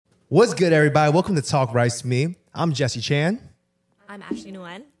What's good, everybody? Welcome to Talk Rice to Me. I'm Jesse Chan. I'm Ashley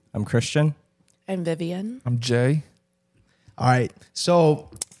Nguyen. I'm Christian. I'm Vivian. I'm Jay. All right. So,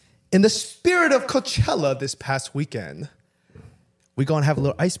 in the spirit of Coachella this past weekend, we're going to have a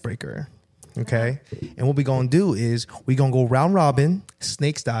little icebreaker. Okay. And what we're going to do is we're going to go round robin,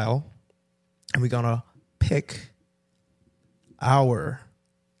 snake style, and we're going to pick our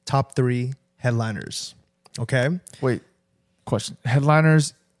top 3 headliners. Okay. Wait, question.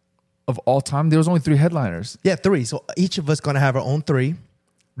 Headliners of all time? There was only 3 headliners. Yeah, 3. So each of us going to have our own 3.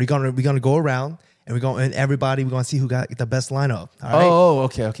 We're gonna go around and we're gonna see who got the best lineup. All right. Oh,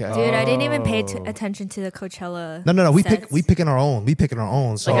 okay. Dude, I didn't even pay attention to the Coachella. No. We sets. picking our own. We picking our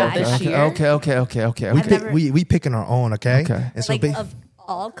own. So Like this Okay, year? okay. we picking our own. Okay. Okay. And so Like of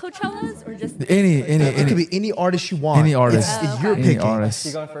all Coachellas or just it could be any artist you want. Any artist. It's your Any picking. artist.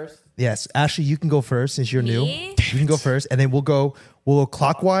 You going first? Yes, Ashley, you can go first since you're new. Me? You can go first, and then we'll go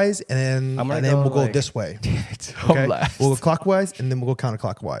clockwise, and I'm gonna then go we'll go like- this way. Okay. Last. We'll go clockwise, and then we'll go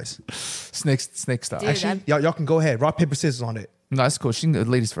counterclockwise. Snake style. Dude, Actually, y'all can go ahead. Rock paper scissors on it. No, that's cool. She can go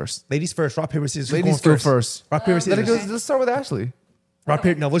ladies first. Ladies first. Rock paper scissors. Who's Ladies going go first. Rock paper Let scissors. it go. Let's start with Ashley. Rock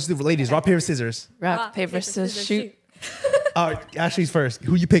paper. No, let's do ladies. Rock paper scissors. Rock, paper, scissors, shoot. All right, Ashley's first.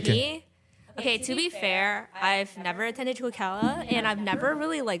 Who you picking? Me? Okay, to be fair, I've never attended Coachella and I've never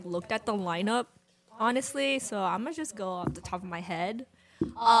really looked at the lineup, honestly. So I'm gonna just go off the top of my head.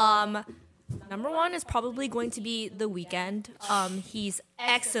 Number 1 is probably going to be The Weeknd. He's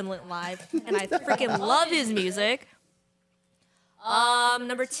excellent live, and I freaking love his music.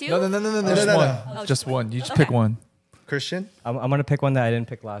 Number 2. No. Just no. one. Just one. You just pick one. Christian. I'm going to pick one that I didn't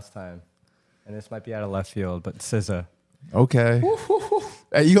pick last time. And this might be out of left field, but SZA. Okay.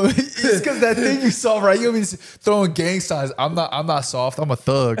 Hey, it's because that thing you saw, right? You gonna be throwing gang signs. I'm not soft. I'm a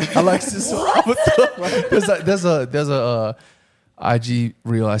thug. I like this. I'm a thug. There's a IG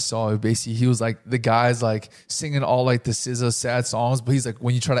reel I saw. Basically, he was like the guy's like singing all like the SZA sad songs, but he's like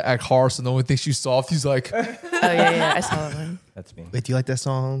when you try to act hard, so no one thinks you soft. He's like, Oh, yeah, I saw that one. That's me. Wait, do you like that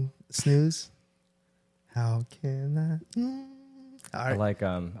song, Snooze? How can I? All right.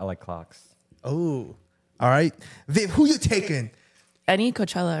 I like clocks. Oh, all right. Viv, who you taking? Any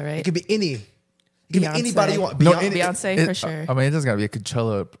Coachella, It right? could be any. It could Beyonce. be anybody you want. No, Beyonce for sure. I mean, it doesn't gotta be a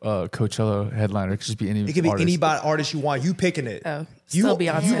Coachella headliner. It could just be any. It could be artist. anybody artist you want. You picking it. Oh, you, still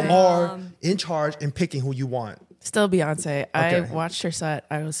Beyonce. You are in charge and picking who you want. Still Beyonce. I Okay. watched her set.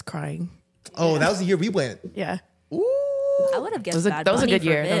 I was crying. Oh, that was the year we went. Yeah. I would have guessed That was a Bad good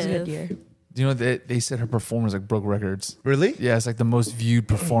Bunny year. for That was a Viv. good year. Do you know they said her performance broke records? Really? Yeah, it's like the most viewed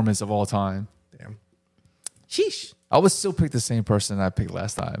performance of all time. Damn. Sheesh. I would still pick the same person I picked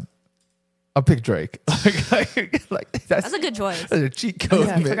last time. I'll pick Drake. That's a good choice. That's a cheat Oh, code,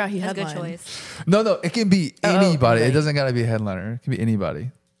 yeah, I man. forgot he That's a good headlined. choice. No, it can be Oh, anybody. It okay. doesn't gotta be a headliner. It can be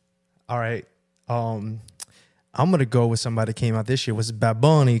anybody. All right. I'm gonna go with somebody that came out this year. Was Bad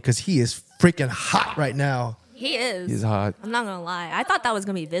Bunny because he is freaking hot right now. He is. He's hot. I'm not gonna lie. I thought that was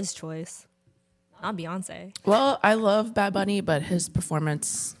gonna be Viv's choice, not Beyonce. Well, I love Bad Bunny, but his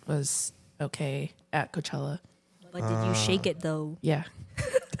performance was okay at Coachella. But did you shake it though? Yeah.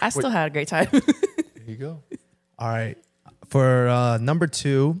 I still had a great time. There you go. All right. For number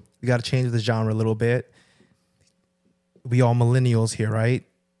 2, we got to change the genre a little bit. We all millennials here, right?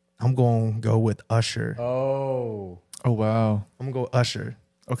 I'm going to go with Usher. Oh. Oh wow. I'm going to go with Usher.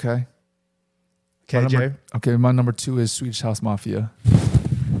 Okay. Okay, Jay? My number 2 is Swedish House Mafia.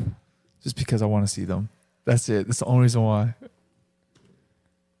 Just because I want to see them. That's it. That's the only reason why.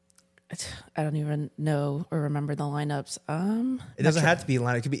 I don't even know or remember the lineups. It doesn't have to be a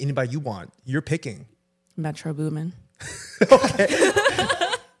line. It could be anybody you want. You're picking. Metro Boomin.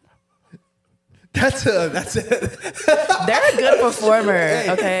 That's a They're a good performer.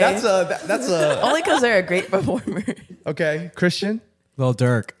 Okay. that's a Only because they're a great performer. okay. Christian, Lil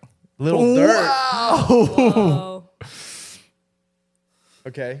Durk. Little Dirt. Oh,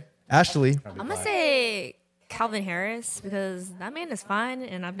 Okay, Ashley. I'm gonna say Calvin Harris because that man is fine,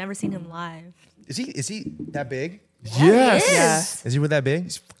 and I've never seen him live. Is he that big? Yes. He is. Yeah. Is he really that big?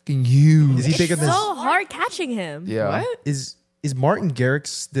 He's fucking huge. Is he bigger It's than? so hard catching him. Yeah. What? Is Martin Garrix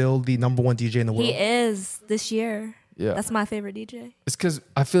still the number 1 DJ in the world? He is this year. Yeah. That's my favorite DJ. It's because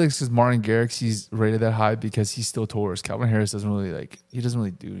I feel like it's because Martin Garrix, he's rated that high because he still tours. Calvin Harris doesn't really he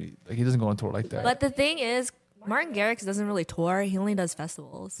doesn't go on tour like that. But the thing is, Martin Garrix doesn't really tour. He only does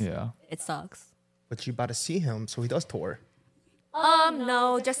festivals. yeah. It sucks. But you about to see him, so he does tour.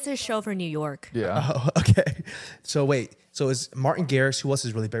 No, just to show for New York. Yeah. Oh, okay. So wait. So is Martin Garrix? Who else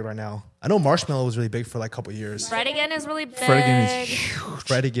is really big right now? I know Marshmello was really big for like a couple years. Fred again is really big. Fred again is huge.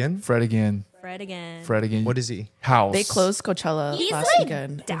 Fred again. Fred again. Fred again. Fred again. What is he? House. They closed Coachella He's last like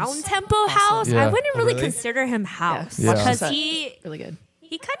weekend. down tempo house. Yeah. I wouldn't really Really? consider him house Yeah. because Yeah. he Really good.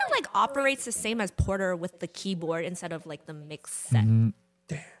 kind of like operates the same as Porter with the keyboard instead of like the mix set.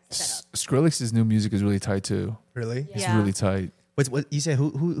 Skrillex's new music is really tight too. Really? It's Yeah. really tight. What you said?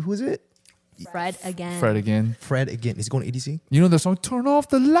 Who is it? Fred again. Fred again. Fred again. He's going to EDC. You know the song "Turn Off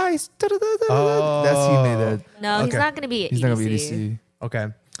the Lights"? Oh. That's he made that. No, he's Okay. not gonna be. He's not gonna be EDC. Okay.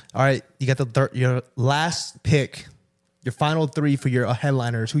 All right. You got your last pick. Your final three for your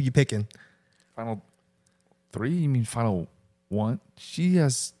headliners. Who you picking? Final three? You mean final one? She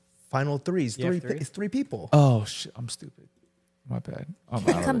has. Final threes. You have Three. three? It's three people. Oh shit! I'm stupid. My bad. I'm out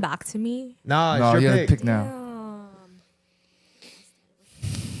of Come it. back to me. Nah, No, it's you your gotta pick. pick now.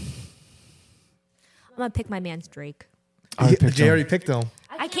 I'm gonna pick my man's Drake. I already picked Jay him. already picked him.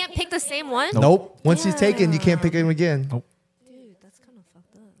 I can't pick the same one. Nope. Once he's taken, you can't pick him again. Nope. Dude, that's kind of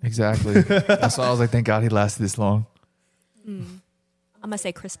fucked up. Exactly. That's why I was like, thank God he lasted this long. I'm gonna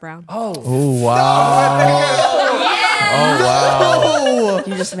say Chris Brown. Oh wow! Oh wow!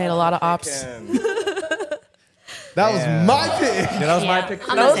 You just made a lot of ops. That was my pick. Yeah, that was my Yeah, pick.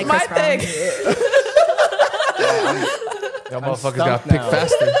 I'm gonna say Chris Brown. Y'all motherfuckers stumped got picked now.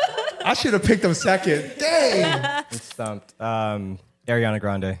 faster. I should have picked him second. Dang. I'm stumped. Ariana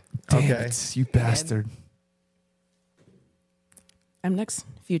Grande. Okay. It, you bastard. I'm next.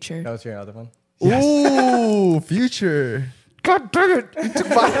 Future. That was your other one. Ooh, Future. God dang it! You took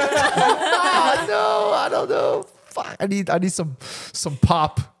my. No, I don't know. Fuck. I need some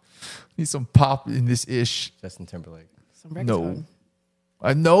pop. Need some pop in this ish. Justin Timberlake. Some reggaeton. No.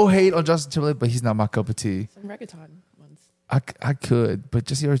 I no hate on Justin Timberlake, but he's not my cup of tea. Some reggaeton ones. I could, but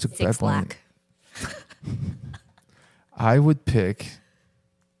just he already took Six Bad Bunny. Black. I would pick.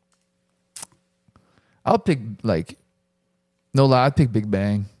 I'll pick like. No lie, I'd pick Big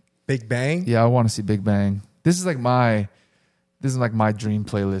Bang. Big Bang. Yeah, I want to see Big Bang. This is like my dream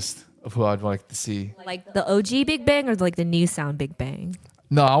playlist of who I'd like to see. Like the OG Big Bang or like the new sound Big Bang?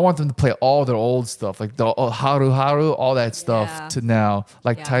 No, I want them to play all their old stuff, like the Haru Haru, all that stuff Yeah. to now.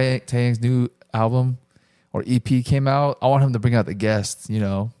 Like Yeah. Taeyang's new album or EP came out. I want him to bring out the guests, you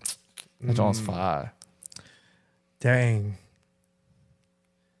know. That John's fire. Dang.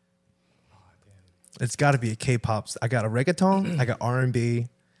 It's got to be a K-pop. I got a reggaeton. I got R&B.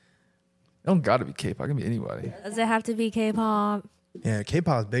 It don't gotta be K-pop. It can be anybody. Does it have to be K-pop? Yeah,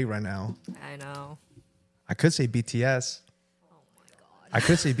 K-pop is big right now. I know. I could say BTS. I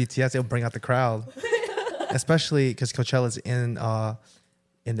could say BTS. It'll bring out the crowd, especially because Coachella's in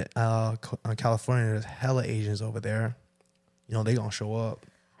California. There's hella Asians over there. You know they gonna show up.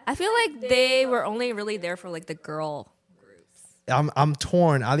 I feel like they were only really there for like the girl. I'm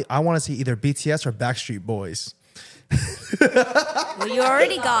torn. I want to see either BTS or Backstreet Boys. Well, you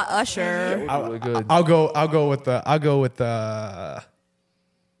already got Usher. Really good. I'll go with the.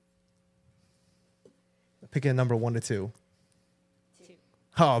 Picking number 1 to 2.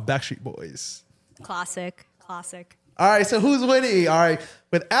 Oh, Backstreet Boys. Classic. All right, so who's winning? All right,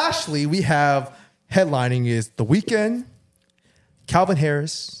 with Ashley, we have headlining is The Weeknd, Calvin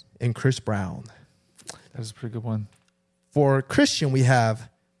Harris, and Chris Brown. That was a pretty good one. For Christian, we have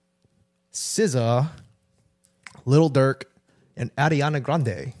SZA, Lil Durk, and Ariana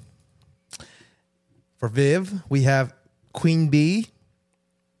Grande. For Viv, we have Queen Bee,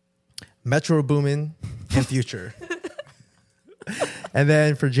 Metro Boomin, and Future. And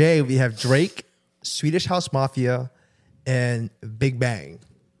then for Jay, we have Drake, Swedish House Mafia, and Big Bang.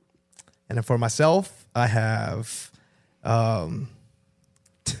 And then for myself, I have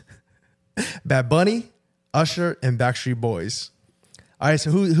Bad Bunny, Usher, and Backstreet Boys. All right,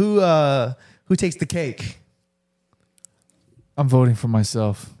 so who takes the cake? I'm voting for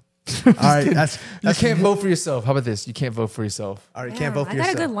myself. All right, that's You can't vote for yourself. How about this? You can't vote for yourself. all right. Can't vote for I got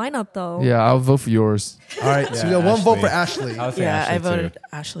yourself. a good lineup though. Yeah, I'll vote for yours. All right, so we Yeah, got one vote for Ashley. Ashley. I All would say Yeah, Ashley I too. voted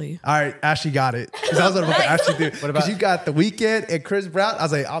Ashley. right, Ashley got it. 'Cause I was gonna vote for Ashley too. What about- Because you got The Weeknd and Chris Brown. I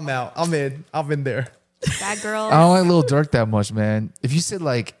was like, I'm out. I'm in there. Bad girl. I don't like Lil Durk that much, man. If you said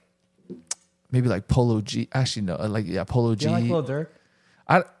like maybe like Polo G, actually no, like Polo G. Do you like Lil Durk?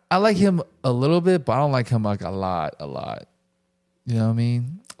 I like him a little bit, but I don't like him like a lot. You know what I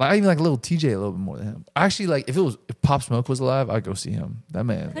mean? Like I even like Lil TJ a little bit more than him. Actually, like if Pop Smoke was alive, I'd go see him. That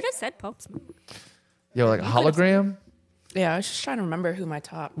man, Could have said Pop Smoke. yo, like a hologram, Yeah, I was just trying to remember who my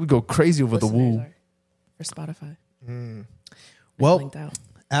top we go crazy over the listeners woo. are for Spotify. Well, Linked out.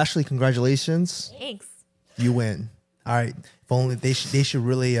 Ashley, congratulations. Thanks. You win. All right. If only they should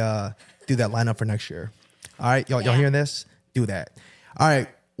really do that lineup for next year. All right, y'all hearing this? Do that. All right.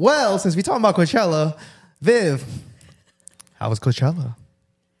 Well, since we talking about Coachella, Viv, how was Coachella?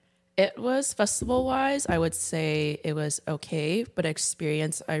 It was festival wise, I would say it was okay, but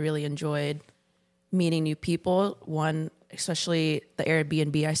experience I really enjoyed meeting new people. One, especially the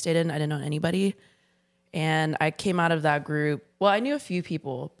Airbnb I stayed in, I didn't know anybody. And I came out of that group. Well, I knew a few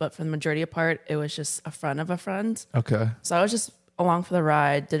people, but for the majority of part, it was just a friend of a friend. Okay. So I was just along for the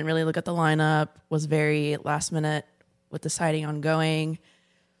ride, didn't really look at the lineup, was very last minute with deciding on going.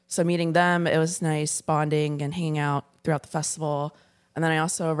 So meeting them, it was nice bonding and hanging out throughout the festival. And then I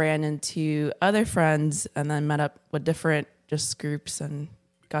also ran into other friends and then met up with different just groups and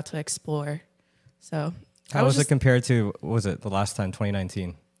got to explore. So How was it compared to, what was it, the last time,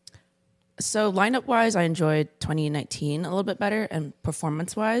 2019? So lineup wise, I enjoyed 2019 a little bit better, and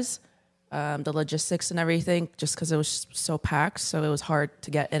performance wise, the logistics and everything, just because it was so packed. So it was hard to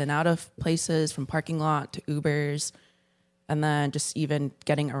get in and out of places, from parking lot to Ubers, and then just even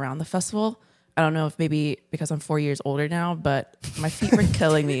getting around the festival. I don't know if maybe because I'm 4 years older now, but my feet were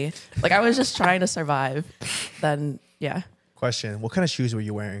killing me. Like I was just trying to survive. Then yeah, Question: what kind of shoes were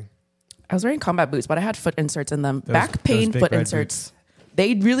you wearing? I was wearing combat boots, but I had foot inserts in them. Those- Back pain those big foot red inserts.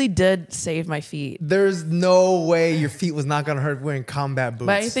 They really did save my feet. There's no way your feet was not gonna hurt wearing combat boots.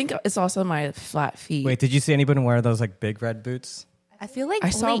 But I think it's also my flat feet. Wait, did you see anybody wear those like big red boots? I feel like I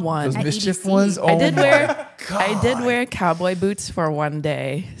saw only one. Those at mischief EDC. ones. Oh I did my wear God. I did wear cowboy boots for one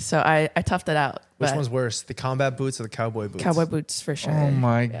day, so I toughed it out. which but one's worse, the combat boots or the cowboy boots? cowboy boots for sure. Oh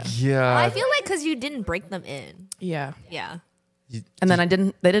my Yeah. Well, I God. feel like because you didn't break them in. Yeah, Yeah. and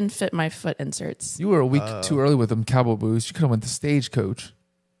then they didn't fit my foot inserts. You were a week too early with them cowboy boots. You could have went to Stagecoach.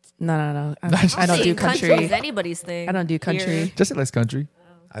 No. I I'm don't do saying country. is anybody's thing. I don't do country. Here. Just less country.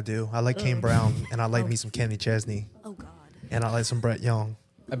 I do. I like Kane Brown, and I like me some Kenny Chesney, Oh God. and I like some Brett Young.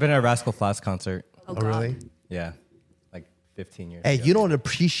 I've been at a Rascal Flatts concert. Oh, Oh, God. really? Yeah, like 15 years Hey, ago. you don't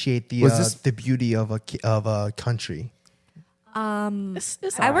appreciate Was this- the beauty of a country. It's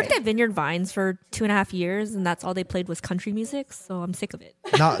I worked alright. at Vineyard Vines for 2.5 years, and that's all they played was country music. So I'm sick of it.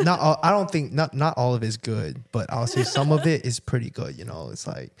 Not all, I don't think not all of it is good, but I'll say some of it is pretty good. You know, it's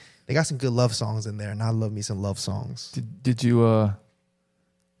like they got some good love songs in there, and I love me some love songs. Did you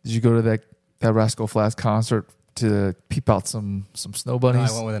go to that Rascal Flatts concert to peep out some snow No, bunnies?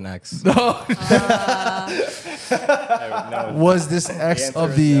 I went with an ex. Was this ex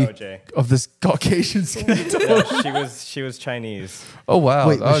of this Caucasian skin tone? No, she was Chinese. Oh wow,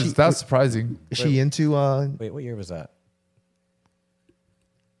 Wait, was that's surprising. Is she into? Wait, what year was that?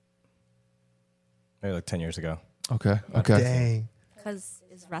 Maybe like 10 years ago. Okay. Dang, Because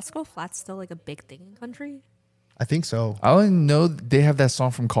is Rascal Flatts still like a big thing in country? I think so. I only know they have that song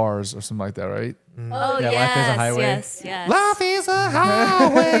from Cars or something like that, right? Oh Yeah, yes, Life is a Highway. yes. Life is a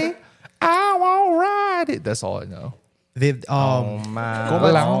highway. I won't ride it. That's all I know. They've my.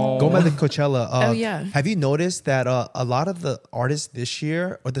 going back to Coachella. Oh, yeah. Have you noticed that a lot of the artists this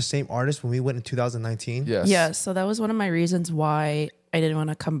year are the same artists when we went in 2019? Yes. Yeah, so that was one of my reasons why I didn't want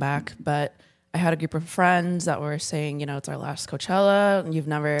to come back. But I had a group of friends that were saying, it's our last Coachella, and you've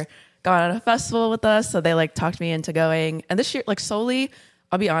never gone on a festival with us. So they talked me into going. And this year, solely,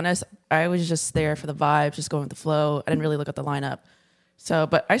 I'll be honest, I was just there for the vibes, just going with the flow. I didn't really look at the lineup. So,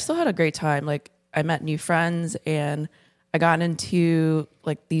 but I still had a great time. I met new friends, and I got into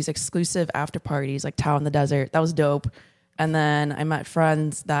these exclusive after parties, like Tao in the Desert. That was dope. And then I met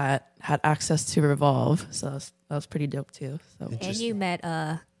friends that had access to Revolve. So that was pretty dope too. So And you met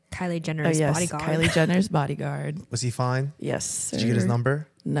Kylie Jenner's yes, bodyguard. Kylie Jenner's bodyguard. Was he fine? Yes. Sir. Did you get his number?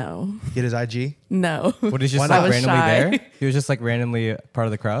 No. Get his IG? No. What, is Why just not? like I was randomly shy. there? He was just like randomly part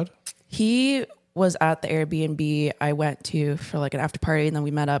of the crowd? He was at the Airbnb I went to for an after party, and then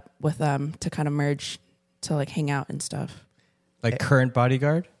we met up with them to kind of merge to hang out and stuff. Like current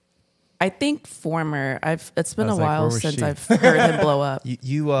bodyguard? I think former. It's been I a was like, while where was since she? I've heard him blow up.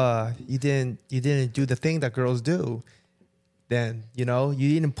 You didn't do the thing that girls do. Then you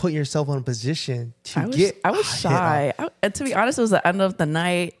didn't put yourself in a position to I was hit on. shy. And to be honest, it was the end of the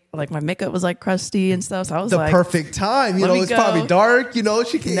night. My makeup was crusty and stuff. So I was The like, perfect time. let me It's go. probably dark. She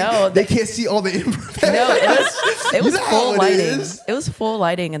can't. No, they can't see all the imperfections. no, it was You know full how it lighting. is. It was full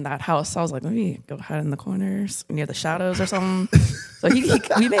lighting in that house. So I was like, let me go hide in the corners near the shadows or something. So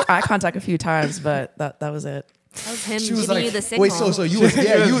we made eye contact a few times, but that was it. That was him She was giving like, you the signal. wait, so you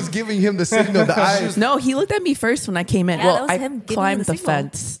was giving him the signal, the eyes. No, he looked at me first when I came in. Yeah, well, that was I him giving you climbed the the signal.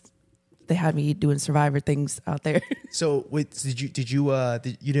 fence. They had me doing Survivor things out there. So wait, you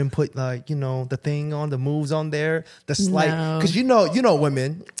didn't put the thing on the moves on there, the slight No. because you know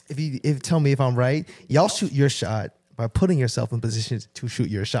women. If tell me if I'm right, y'all shoot your shot. by putting yourself in position to shoot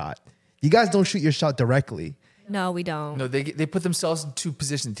your shot. You guys don't shoot your shot directly. No, we don't. No, they put themselves into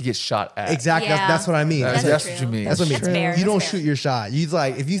position to get shot at. Exactly. Yeah. That's what I mean. That's, That's what true. you mean. That's what I mean. That's fair. You don't That's fair. shoot your shot. You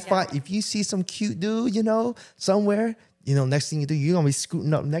like if you see some cute dude, somewhere, next thing you do, you're gonna be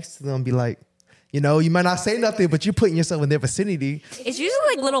scooting up next to them and be like, you might not say nothing, but you're putting yourself in their vicinity. It's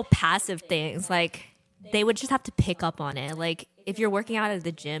usually like little passive things. Like they would just have to pick up on it. Like if you're working out at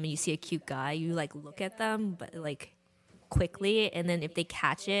the gym and you see a cute guy, you like look at them, but like quickly, and then if they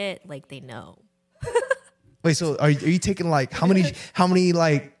catch it, like they know. Wait, so are you taking like how many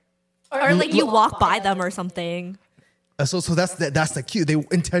like Or like you walk by them or something. so that's the cue. They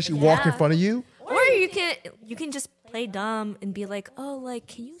intentionally walk in Yeah. front of you. Or you can just play dumb and be like, oh, like,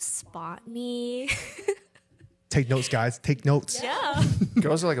 can you spot me? Take notes, guys. Take notes. Yeah.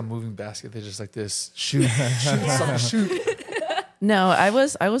 Girls are like a moving basket. They're just like this. Shoot, shoot, something, shoot. No, I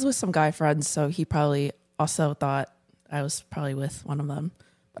was with some guy friends, so he probably also thought I was probably with one of them.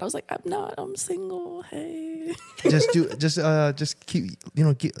 But I was like, I'm not. I'm single. Hey. Just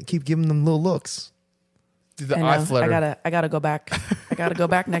keep giving them little looks. Do the I know. eye flutter. I gotta go back. I gotta go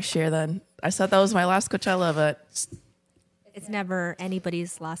back next year. Then I said that was my last Coachella, but It's never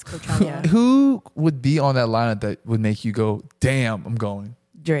anybody's last Coachella. Yeah. Who would be on that lineup that would make you go, damn, I'm going?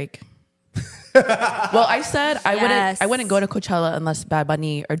 Drake. Well, I said Yes. I wouldn't go to Coachella unless Bad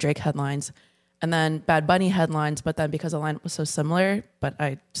Bunny or Drake headlines, and then Bad Bunny headlines. But then because the lineup was so similar, but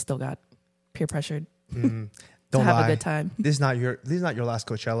I still got peer pressured Don't to have lie. a good time. This is not your last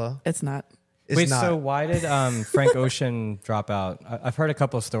Coachella. It's not. It's Wait, not. so why did Frank Ocean drop out? I've heard a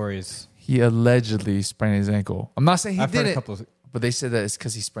couple of stories. He allegedly sprained his ankle. I'm not saying he I've heard did a it, couple of, but they said that it's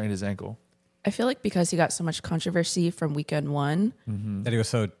because he sprained his ankle. I feel like because he got so much controversy from weekend one that he was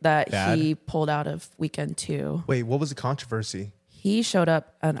so that bad. he pulled out of weekend two. Wait, what was the controversy? He showed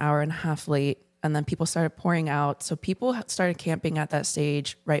up an hour and a half late, and then people started pouring out. So people started camping at that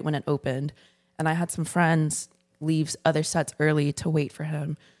stage right when it opened. And I had some friends leave other sets early to wait for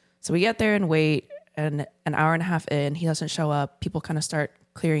him. So we get there and wait, and an hour and a half in, he doesn't show up. People kind of start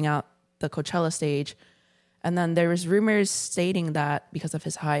clearing out the Coachella stage. And then there was rumors stating that because of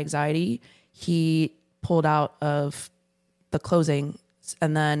his high anxiety, he pulled out of the closing.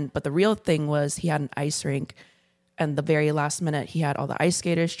 And then, but the real thing was he had an ice rink. And the very last minute, he had all the ice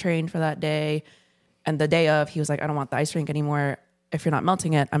skaters trained for that day. And the day of, he was like, I don't want the ice rink anymore. If you're not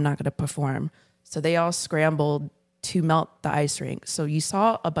melting it, I'm not going to perform. So they all scrambled to melt the ice rink. So you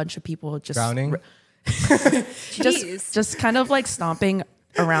saw a bunch of people just drowning. Jeez. just kind of like stomping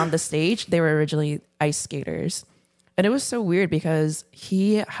around the stage. They were originally ice skaters. And it was so weird because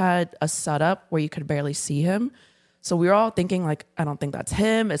he had a setup where you could barely see him. So we were all thinking like, I don't think that's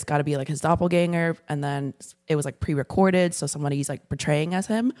him. It's got to be like his doppelganger. And then it was like pre-recorded. So somebody's like portraying as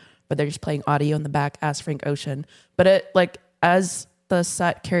him, but they're just playing audio in the back as Frank Ocean. But it like, as the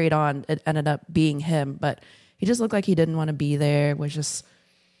set carried on, it ended up being him, but he just looked like he didn't want to be there. Was just,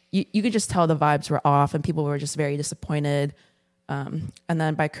 you could just tell the vibes were off and people were just very disappointed. And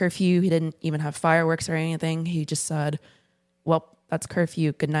then by curfew, he didn't even have fireworks or anything. He just said, well, that's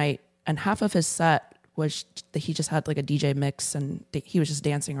curfew, good night. And half of his set was that he just had like a DJ mix and he was just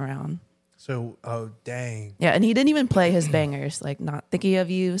dancing around. So, oh dang. Yeah, and he didn't even play his bangers, like Not Thinking of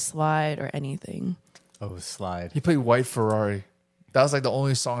You, Slide, or anything. Oh, slide. He played White Ferrari. That was like the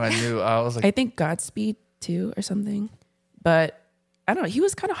only song I knew. I was like, I think Godspeed too or something. But I don't know. He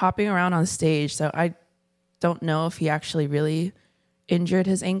was kind of hopping around on stage, so I don't know if he actually really injured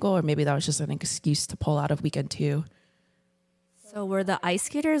his ankle or maybe that was just an excuse to pull out of weekend two. So were the ice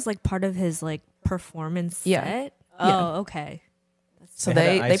skaters like part of his like performance Yeah. set? Yeah. Oh, okay. So had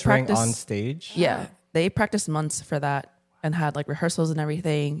they an ice rink practiced on stage. Yeah, they practiced months for that and had like rehearsals and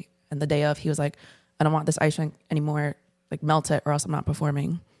everything. And the day of, he was like, "I don't want this ice rink anymore. Like melt it, or else I'm not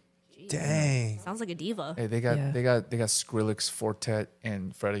performing." Dang. Sounds like a diva. hey, they got Yeah. Skrillex, Fortet,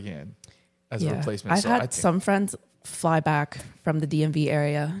 and Fred again as a Yeah, replacement. I So had think- some friends fly back from the DMV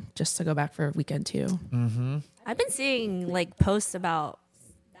area just to go back for weekend two. I've been seeing like posts about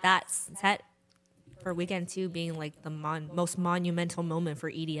that set for weekend two being like the most monumental moment for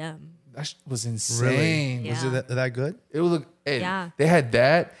E EDM. that was insane. Really? Was Yeah. it that good? It was hey, Yeah. They had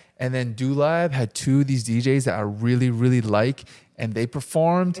that, and then Dulab had two of these DJs that I really, really like, and they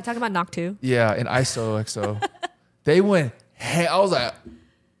performed. You're talking about Knock 2? Yeah, in ISO. They went. Hey, I was like,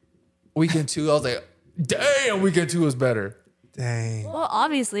 weekend two. I was like, damn, weekend two was better. Dang. Well,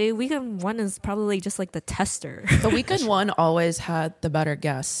 obviously, weekend one is probably just like the tester. The weekend one always had the better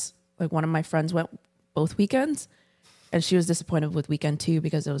guests. Like one of my friends went both weekends and she was disappointed with weekend two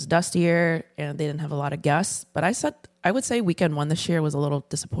because it was dustier and they didn't have a lot of guests. But I would say weekend one this year was a little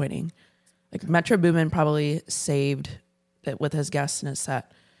disappointing. Like Metro Boomin probably saved it with his guests in his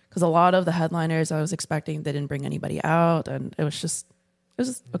set, because a lot of the headliners I was expecting, they didn't bring anybody out, and it was just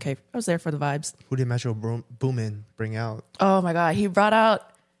okay. I was there for the vibes. Who did Metro Boomin bring out? Oh my god, he brought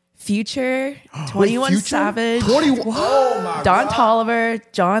out Future, 21 Future? Savage, 21. Oh my Don Toliver,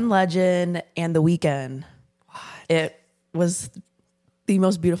 John Legend, and The Weeknd. It was the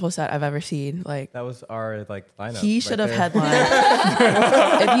most beautiful set I've ever seen. Like, That was our like lineup. he right should have there.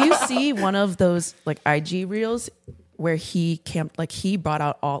 headlined. If you see one of those like IG reels where he camped, like he brought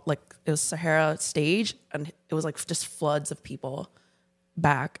out all, like it was Sahara stage, and it was like just floods of people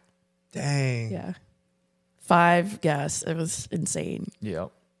back. Dang. Yeah, 5 guests. It was insane. Yeah.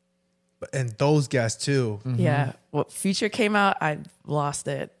 And those guys too. Yeah, well, Future came out, I lost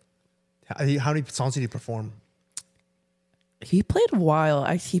it. How many songs did he perform? He played a while.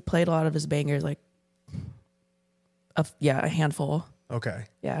 He played a lot of his bangers, like a handful. Okay.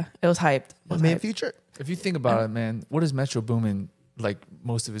 Yeah, it was hyped. It was Man, hyped. Future. If you think about it, man, what is Metro Boomin like?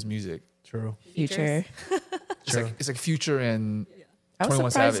 Most of his music. True. Future. It's like Future and I was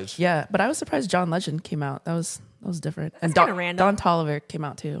 21 surprised. Savage. Yeah, but I was surprised John Legend came out. That was different. And kinda random. Don Toliver came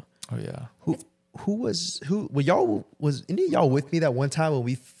out too. Oh yeah. Who were y'all, was any of y'all with me that one time when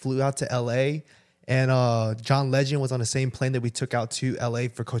we flew out to LA and John Legend was on the same plane that we took out to LA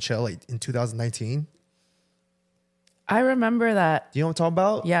for Coachella in 2019? I remember that. Do you know what I'm talking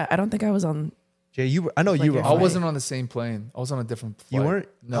about? Yeah, I don't think I was on. Jay, you were, I know Like you were. your I on flight. it. wasn't on the same plane. I was on a different flight. You weren't?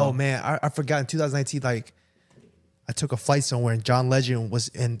 No. Oh man, I forgot. In 2019, like I took a flight somewhere and John Legend was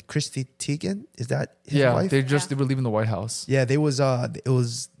in Christy Teigen. Is that his Yeah, wife? they were leaving the White House. Yeah, they was on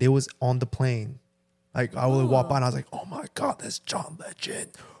the plane. Like I would walk by and I was like, oh my god, that's John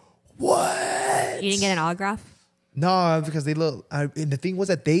Legend. What? You didn't get an autograph? No, because they look. And the thing was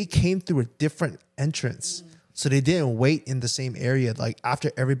that they came through a different entrance, so they didn't wait in the same area. Like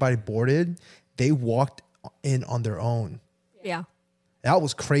after everybody boarded, they walked in on their own. Yeah. That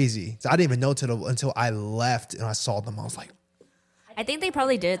was crazy. So I didn't even know until I left and I saw them. I was like, I think they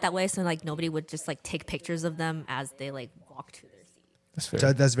probably did it that way so like nobody would just like take pictures of them as they like walk to their seat. That's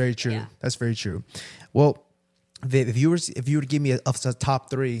fair. That's very true. Yeah. That's very true. Well, Viv, if you were to give me a top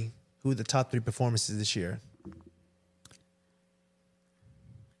 3, who are the top 3 performances this year?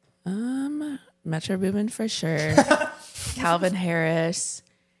 Metro Boomin for sure. Calvin Harris,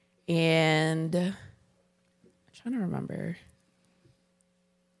 and I'm trying to remember.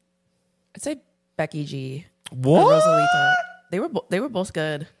 I'd say Becky G. What? Or Rosalita. They were both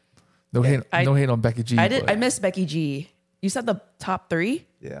good. No hate. I- No hate on Becky G. I did. but- I missed Becky G. You said the top 3.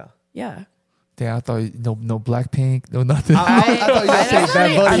 Yeah. Yeah. Damn, I thought no Blackpink, no nothing. I thought you were gonna say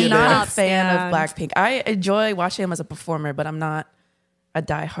Bad Bunny I'm in not there. a fan of Stand. Blackpink. I enjoy watching him as a performer, but I'm not a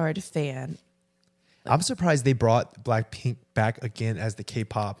diehard fan. I'm surprised they brought Blackpink back again as the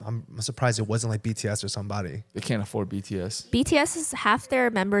K-pop. I'm surprised it wasn't like BTS or somebody. They can't afford BTS. BTS is half their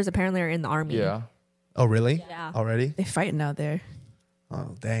members apparently are in the army. Yeah. Oh, really? Yeah. Already? They fighting out there.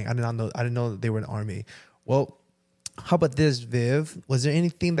 Oh, dang. I did not know. I didn't know that they were in the army. Well, how about this, Viv? Was there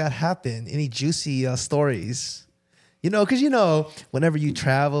anything that happened? Any juicy stories? Because whenever you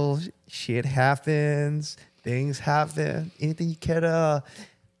travel, shit happens. Things happen. Anything you care to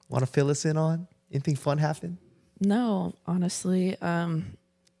want to fill us in on? Anything fun happen? No, honestly. I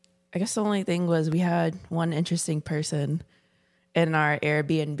guess the only thing was we had one interesting person in our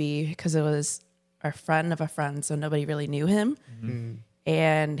Airbnb because it was a friend of a friend, so nobody really knew him.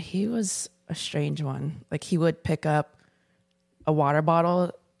 And he was a strange one. Like he would pick up a water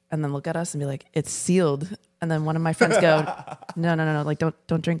bottle and then look at us and be like, "It's sealed." And then one of my friends go, "No, like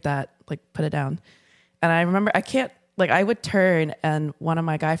don't drink that. Like put it down." And I remember I would turn and one of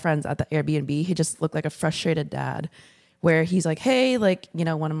my guy friends at the Airbnb, he just looked like a frustrated dad where he's like, "Hey,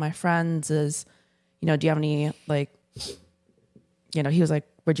 one of my friends is, do you have any he was like,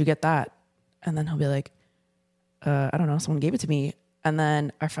 "Where'd you get that?" And then he'll be like, "I don't know. Someone gave it to me." And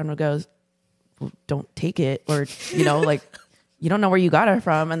then our friend would go, "Well, don't take it." Or, you don't know where you got it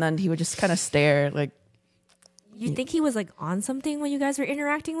from. And then he would just kind of stare like, You think he was like on something when you guys were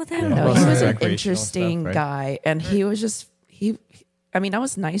interacting with I him? don't know. Well, He was an recreational interesting stuff, right? guy. And he was just, I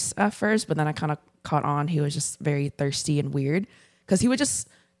was nice at first, but then I kind of caught on. He was just very thirsty and weird because he would just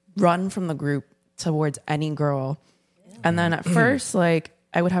run from the group towards any girl. And then at first, I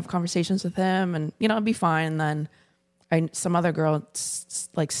would have conversations with him and, it'd be fine. And then some other girl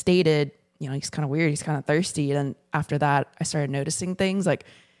stated, he's kind of weird. He's kind of thirsty. And after that, I started noticing things like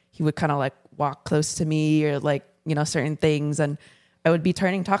he would kind of walk close to me or certain things. And I would be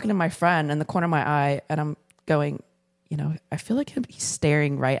talking to my friend in the corner of my eye and I'm going, I feel like he's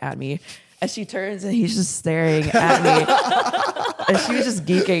staring right at me. And she turns and he's just staring at me. And she was just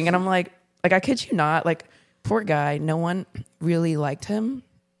geeking. And I'm like, like, I kid you not, like, poor guy, no one really liked him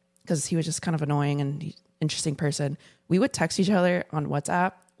because he was just kind of annoying and interesting person. We would text each other on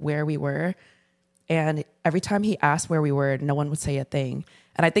WhatsApp where we were, and every time he asked where we were, no one would say a thing.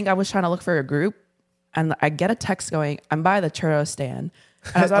 And I think I was trying to look for a group, and I get a text going, "I'm by the churro stand."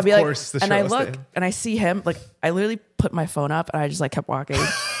 And so I'll be course, like, the and I churro look stand. and I see him, like, I literally put my phone up and I just like kept walking.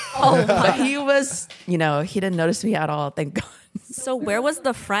 But he was, he didn't notice me at all. Thank God. So where was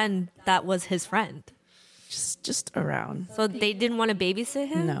the friend that was his friend? Just around. So they didn't want to babysit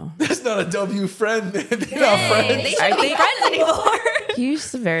him? No, That's not a W friend. They're not Dang, friends. they shouldn't be friends anymore.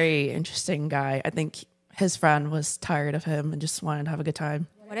 he's a very interesting guy. I think his friend was tired of him and just wanted to have a good time.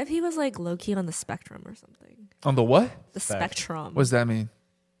 What if he was like low key on the spectrum or something? On the what? The spectrum. What does that mean?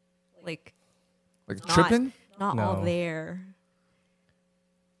 Like Like not, tripping? Not No. all there.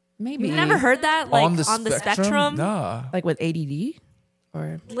 Maybe You've never heard that? Like on the spectrum? Nah. like with ADD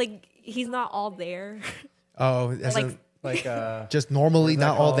or Like he's not all there. Oh, as Like- in, Like just normally that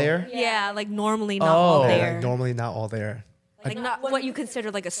not all called? there. Yeah, like normally not all Okay, there. like normally not all there. Like not what you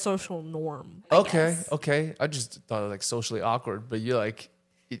consider like a social norm. I Okay, guess. okay. I just thought it was like socially awkward, but you're like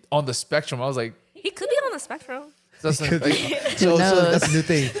on the spectrum. I was like, He could be on the spectrum. that's Could like, be. So that's a new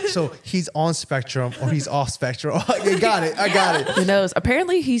thing. So he's on spectrum or he's off spectrum. I got it. who knows?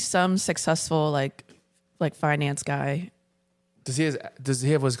 Apparently, he's some successful like finance guy. does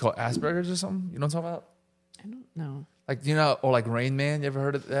he have what's called Asperger's or something? You know what I'm talking about? I don't know. Like or like Rain Man. You ever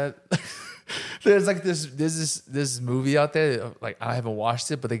heard of that? There's like this movie out there. Like I haven't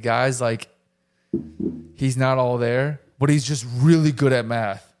watched it, but the guy's like, he's not all there, but he's just really good at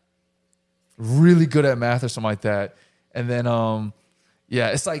math. Really good at math or something like that. And then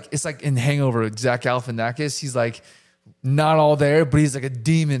it's like in Hangover, Zach Galifianakis. He's like not all there, but he's like a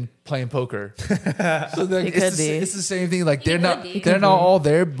demon playing poker. So like, He could be. it's the same thing. Like He they're could not all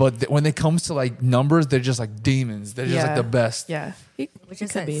there, but when it comes to like numbers, they're just like demons. They're just like Yeah. the best. Yeah, Which he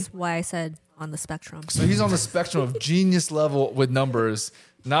is could be. why I said on the spectrum. So he's on the spectrum of genius level with numbers,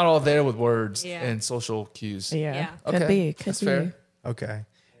 not all there with words Yeah. and social cues. Yeah, Yeah. could Okay, be. Could that's be. fair. Okay.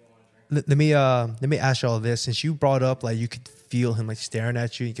 Let me ask you all this. Since you brought up like you could feel him like staring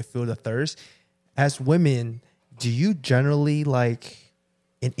at you, you could feel the thirst. As women, do you generally like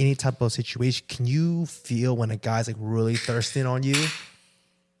in any type of situation, can you feel when a guy's like really thirsting on you?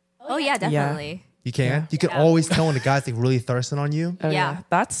 Oh yeah, definitely. You can. Yeah. You can Yeah. always tell when a guy's like really thirsting on you. Oh, Yeah. yeah.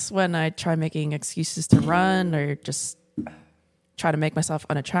 That's when I try making excuses to run or just try to make myself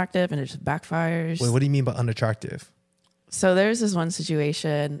unattractive and it just backfires. Wait, what do you mean by unattractive? So there's this one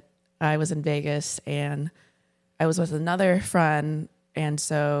situation. I was in Vegas and I was with another friend. And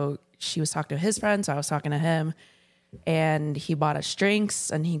so she was talking to his friend. So I was talking to him and he bought us drinks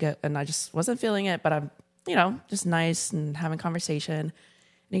and and I just wasn't feeling it, but I'm, just nice and having conversation. And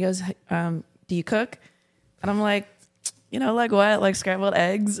he goes, do you cook? And I'm like, like what? Like scrambled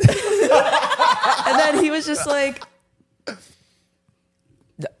eggs? And then he was just like,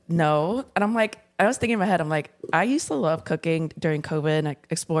 no. And I'm like, I was thinking in my head, I'm like, I used to love cooking during COVID and like,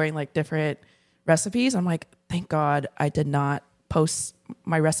 exploring like different recipes. I'm like, thank God I did not post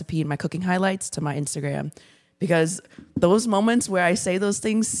my recipe and my cooking highlights to my Instagram because those moments where I say those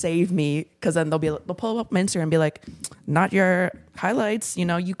things save me because then they'll pull up my Instagram and be like, not your highlights,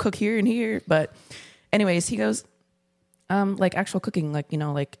 you cook here and here. But anyways, he goes, like actual cooking, like,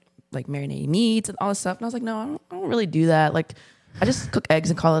 like marinating meats and all this stuff. And I was like, no, I don't really do that. Like, I just cook eggs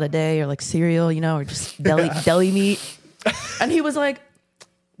and call it a day, or like cereal, or just deli meat. And he was like,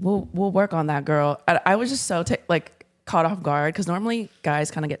 "We'll work on that, girl." I was just so caught off guard because normally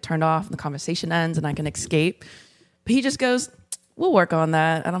guys kind of get turned off and the conversation ends and I can escape. But he just goes, "We'll work on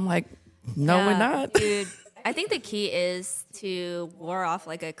that," and I'm like, "No, Yeah, we're not." dude. I think the key is to ward off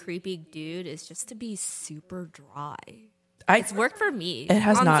like a creepy dude is just to be super dry. It's worked for me. It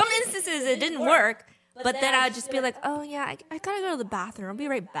has On not. some instances, it didn't work. But then I'd just be like, oh, yeah, I gotta go to the bathroom. I'll be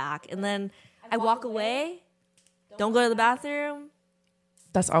right back. And then I walk away, don't go to the bathroom.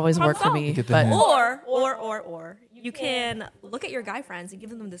 That's always worked for me. Get the But hint. Or you can look at your guy friends and give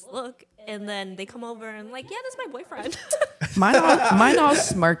them this look. And then they come over and like, yeah, that's my boyfriend. mine all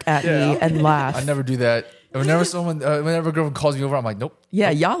smirk at me and laugh. I never do that. Whenever a girl calls me over, I'm like, nope. Yeah,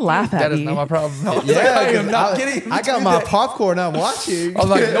 y'all laugh That at is me. not my problem. Yeah, I am not kidding. I got my popcorn. I'm watching. I'm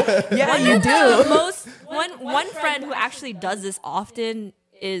like, nope. Yeah, you The do. most one friend who actually does this often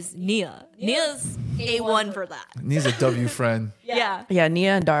is Nia. Nia's A1 for that. Needs a W friend. Yeah. Yeah,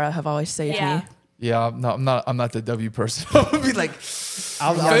 Nia and Dara have always saved Yeah. me. Yeah, I'm not the W person. I'm gonna be like,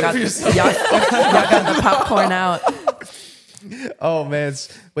 I'll fend got- for yourself. Y'all got the popcorn out. Oh man.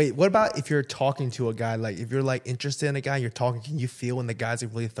 Wait, what about if you're talking to a guy? Like if you're like interested in a guy, and you're talking. Can you feel when the guy's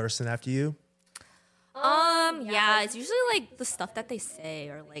like really thirsting after you? Yeah, it's usually like the stuff that they say,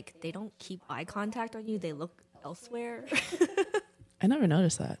 or like they don't keep eye contact on you. They look elsewhere. I never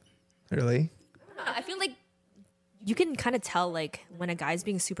noticed that. Really? I feel like you can kind of tell like when a guy's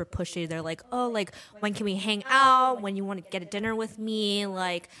being super pushy. They're like, oh, like when can we hang out? When you want to get a dinner with me?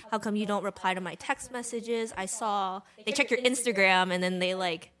 Like, how come you don't reply to my text messages? I saw they check your Instagram and then they're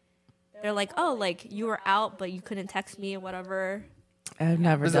like, oh, like you were out but you couldn't text me or whatever. I've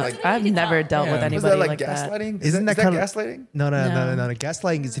never Was it dealt. like- I've never dealt with Was anybody that like that. gaslighting? Isn't that is kinda- gaslighting? No. No.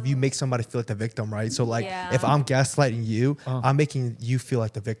 Gaslighting is if you make somebody feel like the victim, right? So like Yeah. if I'm gaslighting you, I'm making you feel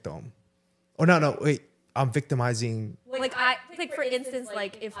like the victim. Or no, wait. I'm victimizing. Like for instance,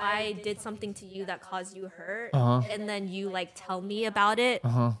 like if I did something to you that caused you hurt, and then you like tell me about it,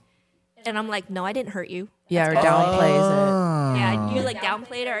 and I'm like, no, I didn't hurt you. Yeah, or downplays Yeah, you like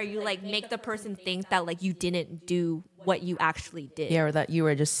downplay it, or you like make the person think that like you didn't do what you actually did. it. Yeah, or that you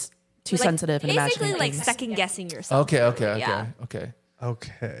were just too Like, sensitive and basically imagining like things. second guessing yourself. Okay. Yeah.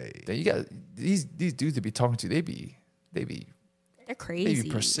 Okay. Then you got these dudes to be talking to. They be They're crazy.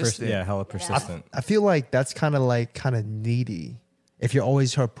 persistent. Yeah, hella persistent. I feel like that's kind of needy. If you're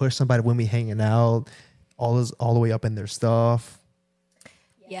always trying to push somebody when we hanging out, all the way up in their stuff.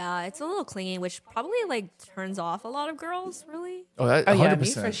 Yeah, it's a little clingy, which probably like turns off a lot of girls. Really. Oh, that, Oh yeah, 100%.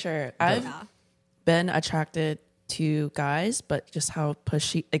 me for sure. I've Yeah. been attracted to guys, but just how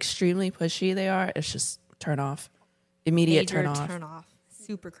extremely pushy they are, it's just turn off. Immediate Major turn off.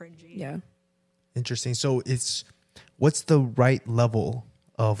 Super cringy. Yeah. Interesting. So what's the right level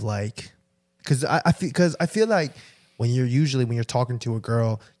of like, because I feel like when you're talking to a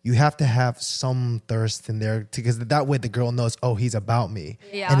girl, you have to have some thirst in there because that way the girl knows, oh, he's about me.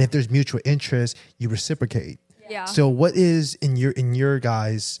 Yeah. And if there's mutual interest, you reciprocate. Yeah. So what is in your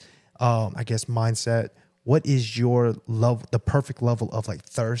guys, I guess mindset? What is your love, the perfect level of like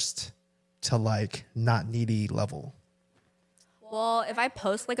thirst to like not needy level? Well, if I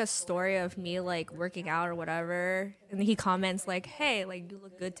post like a story of me like working out or whatever, and he comments like, "Hey, like you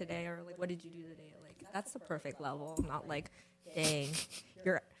look good today," or like, "What did you do today?" Like that's the perfect level. Not like, "Dang,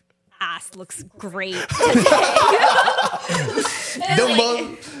 your ass looks great today." And,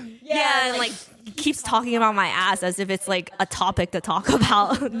 like, yeah, and like keeps talking about my ass as if it's like a topic to talk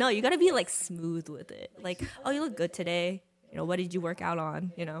about. No, you gotta be like smooth with it. Like, "Oh, you look good today." You know, what did you work out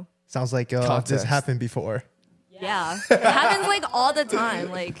on? You know. Sounds like this Context. happened before. Yeah, it happens like all the time.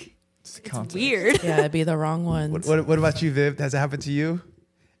 Like it's context. weird. Yeah, it'd be the wrong ones. What about you, Viv? Has it happened to you?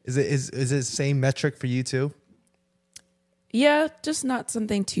 Is it the same metric for you too? Yeah, just not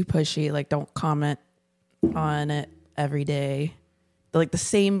something too pushy. Like, don't comment on it every day. Like the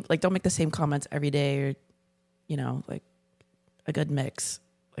same, like don't make the same comments every day, or like a good mix.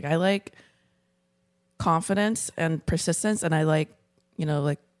 Like I like confidence and persistence, and I like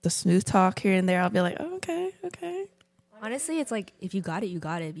like the smooth talk here and there. I'll be like, oh, okay. Honestly, it's like if you got it, you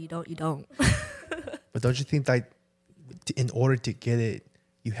got it. If you don't, you don't. But don't you think like in order to get it,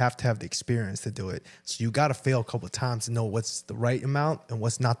 you have to have the experience to do it? So you got to fail a couple of times to know what's the right amount and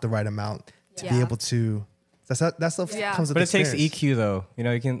what's not the right amount to be Yeah. able to. That stuff Yeah. comes with But it takes experience. EQ though.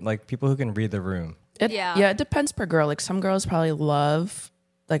 You can like people who can read the room. Yeah. Yeah, it depends per girl. Like some girls probably love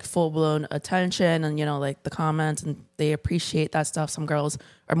like full blown attention and like the comments, and they appreciate that stuff. Some girls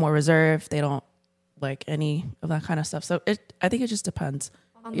are more reserved. They don't like any of that kind of stuff. So I think it just depends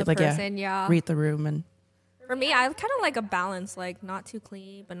On the Like, person, yeah. read the room. And For me, I kind of like a balance, like not too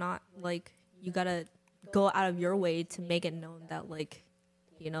clingy, but not like you gotta go out of your way to make it known that like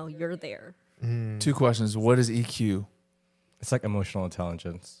you're there. 2 questions. What is EQ? It's like emotional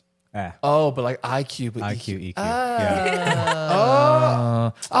intelligence. Oh, but like IQ. But IQ, EQ.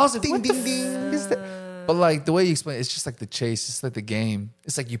 Yeah. I was like, ding, ding, ding. But like the way you explain it, it's just like the chase. It's like the game.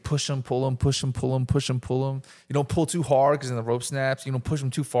 It's like you push them, pull them, push them, pull them, push them, pull them. You don't pull too hard because then the rope snaps. You don't push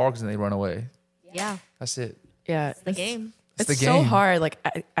them too far because then they run away. Yeah, That's it. yeah, the game. It's It's the so game. hard. Like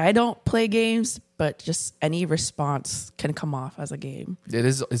I don't play games, but just any response can come off as a game. It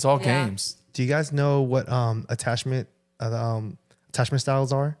is. It's all Yeah. games. Do you guys know what attachment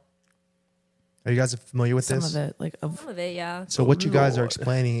styles are? Are you guys familiar with Some this? of it, like Some of it, yeah. So what you guys are Lord.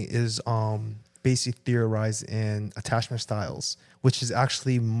 explaining is basically theorized in attachment styles, which is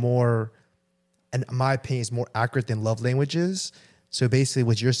actually more, in my opinion, is more accurate than love languages. So basically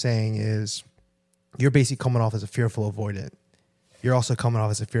what you're saying is you're basically coming off as a fearful avoidant. You're also coming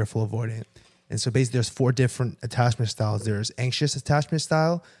off as a fearful avoidant. And so basically there's 4 different attachment styles. There's anxious attachment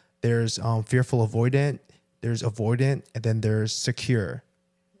style, there's fearful avoidant, there's avoidant, and then there's secure.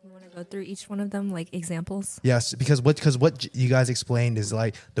 Go through each one of them, like examples. Yes, because what you guys explained is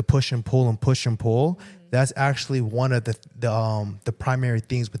like the push and pull and push and pull. That's actually one of the primary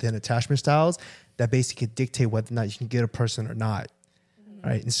things within attachment styles that basically dictate whether or not you can get a person or not.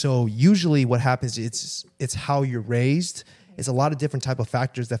 Right. And so usually what happens, it's how you're raised. It's a lot of different type of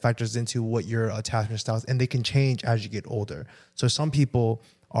factors that factors into what your attachment styles, and they can change as you get older. So some people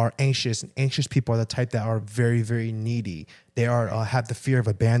are anxious, and anxious people are the type that are very, very needy. They are have the fear of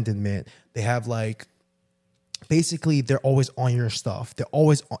abandonment. They have like, basically they're always on your stuff. They're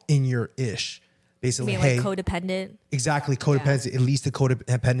always in your ish. You Basically, mean hey, like codependent? exactly, codependency. It leads to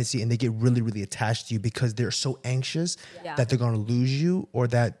codependency, and they get really, really attached to you because they're so anxious that they're going to lose you, or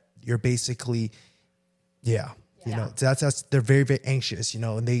that you're basically, you know, that's they're very, very anxious, you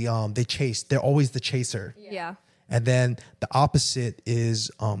know, and they chase. They're always the chaser. Yeah. And then the opposite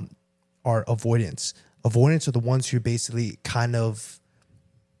is our avoidance. Avoidance are the ones who are basically kind of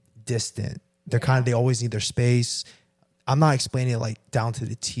distant. They always need their space. I'm not explaining it like down to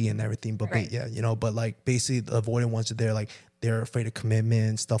the T and everything, but Right. you know, but like basically the avoidant ones are there, like they're afraid of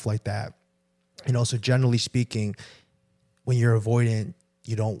commitment, stuff like that. You know, so generally speaking, when you're avoidant,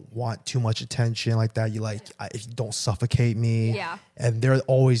 you don't want too much attention like that. You like, don't suffocate me. Yeah. And they're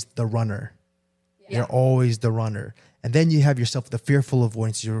always the runner. Yeah. They're always the runner. And then you have yourself, the fearful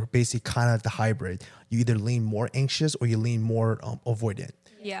avoidance. You're basically kind of the hybrid. You either lean more anxious or you lean more avoidant.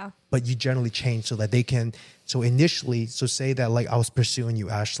 Yeah. But you generally change so that they can. So initially, so say that like I was pursuing you,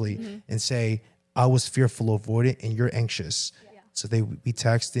 Ashley, and say I was fearful avoidant and you're anxious. Yeah. So we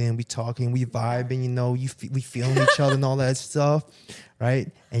texting, we talking, we vibing, you know, we feeling each other and all that stuff, right?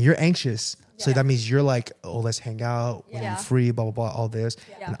 And you're anxious. So that means you're like, oh, let's hang out when you're free, blah, blah, blah, all this.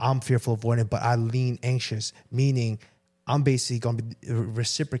 Yeah. And I'm fearful avoidant, but I lean anxious, meaning I'm basically going to be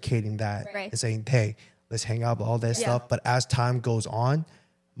reciprocating that Right. and saying, hey, let's hang out, all that stuff. But as time goes on,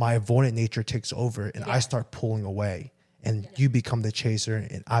 my avoidant nature takes over and I start pulling away, and you become the chaser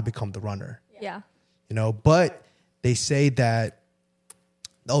and I become the runner. Yeah. You know, but they say that,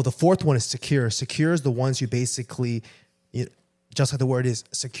 the fourth one is secure. Secure is the ones who basically, just like the word is,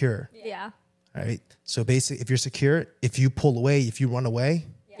 secure. Yeah. Right. So basically, if you're secure, if you pull away, if you run away,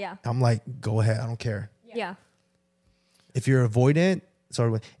 Yeah. I'm like, go ahead. I don't care. Yeah. If you're avoidant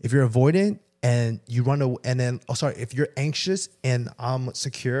and you run away, and then, if you're anxious and I'm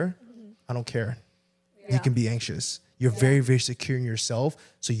secure, I don't care. You can be anxious. You're very, very secure in yourself,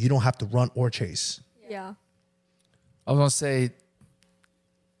 so you don't have to run or chase. Yeah. I was gonna say,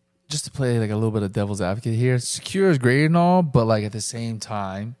 just to play like a little bit of devil's advocate here, secure is great and all, but like at the same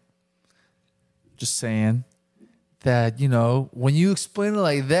time, just saying that, you know, when you explain it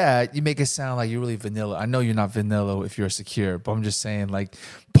like that, you make it sound like you're really vanilla. I know you're not vanilla if you're secure, but I'm just saying, like,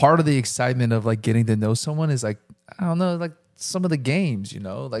 part of the excitement of like getting to know someone is like, I don't know, like some of the games, you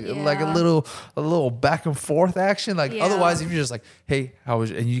know, like a little back and forth action. Like otherwise, if you're just like, hey, how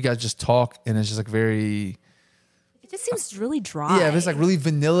was, and you guys just talk, and it's just like very. It just seems really dry. Yeah, if it's like really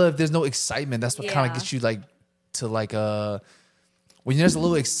vanilla, if there's no excitement, that's what kind Yeah. of gets you like to like when there's a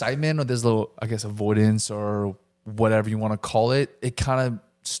little excitement or there's a little, I guess, avoidance or whatever you want to call it, it kind of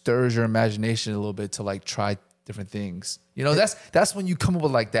stirs your imagination a little bit to like try different things. You know, that's when you come up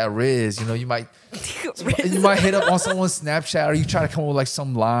with like that riz. You know, you might hit up on someone's Snapchat, or you try to come up with like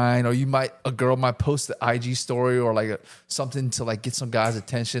some line, or a girl might post the IG story or like something to like get some guy's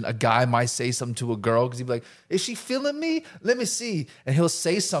attention. A guy might say something to a girl because he'd be like, "Is she feeling me? Let me see." And he'll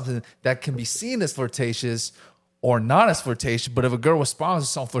say something that can be seen as flirtatious or not as flirtatious. But if a girl responds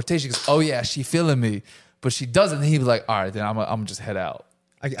to something flirtatious, she goes, "Oh yeah, she feeling me," but she doesn't, then he'd be like, "All right, then I'm gonna just head out."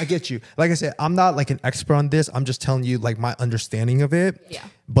 I get you. Like I said, I'm not like an expert on this. I'm just telling you like my understanding of it. Yeah.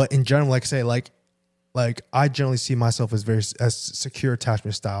 But in general, like I say, like I generally see myself as secure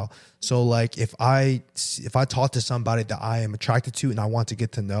attachment style. So like if I talk to somebody that I am attracted to and I want to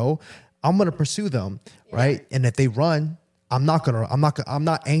get to know, I'm gonna pursue them, right? And if they run, I'm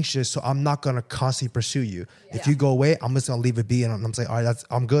not anxious, so I'm not gonna constantly pursue you. If you go away, I'm just gonna leave it be, and I'm saying, all right,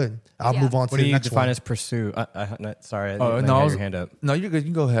 I'm good. I'll move on to What do the you next define one. as pursue? Sorry, I Oh, didn't no, have your hand up. No, you're good. You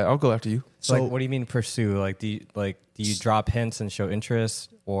can go ahead. I'll go after you. So, So- like, what do you mean pursue? Like, do you drop hints and show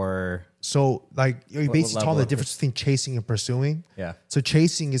interest, or So like you're What basically level talking the of difference between chasing and pursuing. yeah? So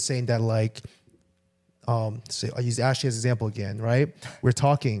chasing is saying that like, say I'll use Ashley as an example again, right? We're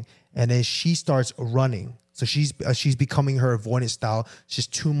talking, and then she starts running. So she's becoming her avoidance style. She's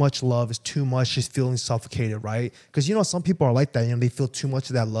too much love. It's too much. She's feeling suffocated, right? Because some people are like that. They feel too much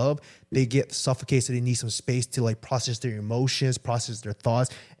of that love. They get suffocated. So they need some space to like process their emotions, process their thoughts,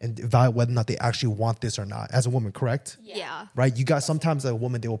 and evaluate whether or not they actually want this or not. As a woman, correct? Yeah. Right? You got sometimes a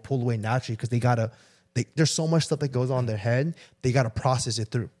woman, they will pull away naturally because they gotta there's so much stuff that goes on in their head. They got to process it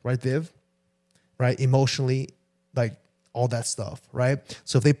through, right, Viv? Right? Emotionally, like all that stuff, right?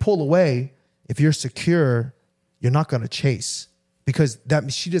 So if they pull away, if you're secure, you're not going to chase because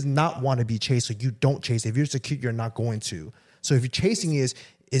that she does not want to be chased. So you don't chase. If you're secure, you're not going to. So if you're chasing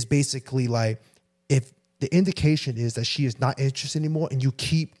is basically like if the indication is that she is not interested anymore and you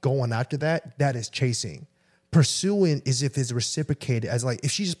keep going after that, that is chasing. Pursuing is if it's reciprocated as like,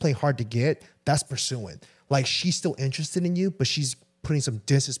 if she's just playing hard to get, that's pursuing. Like she's still interested in you, but she's putting some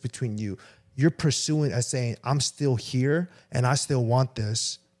distance between you. You're pursuing as saying, I'm still here and I still want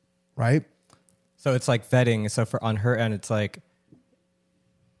this, right? So it's like vetting. So for on her end, it's like,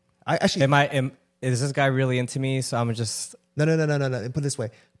 I actually, is this guy really into me? So I'm just no. Put it this way.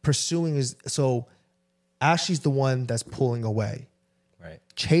 Pursuing is, so Ashley's the one that's pulling away. right.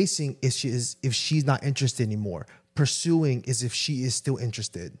 Chasing is if she's not interested anymore. Pursuing is if she is still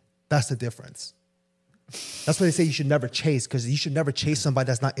interested. That's the difference. That's why they say you should never chase, because you should never chase somebody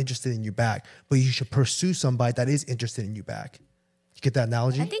that's not interested in you back, but you should pursue somebody that is interested in you back. You get that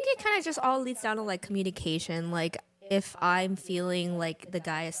analogy? I think it kind of just all leads down to like communication. Like if I'm feeling like the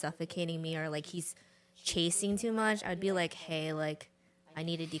guy is suffocating me or like he's chasing too much, I'd be like, hey, like I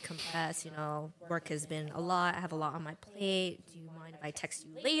need to decompress. You know, work has been a lot. I have a lot on my plate. Do you mind if I text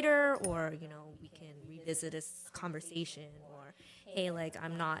you later? Or, you know, we can revisit this conversation. Or, hey, like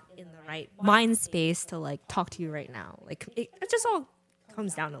I'm not in the right mind space to like talk to you right now. Like it just all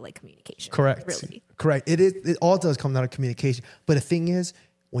comes down to like communication. Correct. Really. Correct. It all does come down to communication. But the thing is,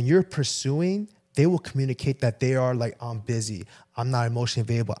 when you're pursuing, they will communicate that they are like, I'm busy. I'm not emotionally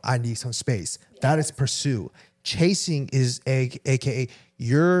available. I need some space. That is pursue. Chasing is AKA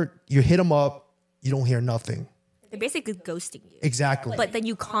you hit them up, you don't hear nothing. They're basically ghosting you. Exactly. But then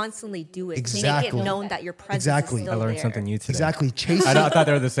you constantly do it to make Exactly. it known that your presence Exactly. is I still learned there. something new today. Exactly. Chasing. I thought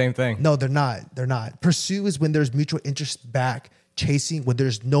they were the same thing. No, they're not. They're not. Pursue is when there's mutual interest back. Chasing when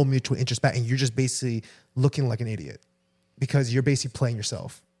there's no mutual interest back and you're just basically looking like an idiot because you're basically playing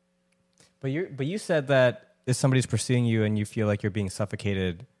yourself. But you said that if somebody's pursuing you and you feel like you're being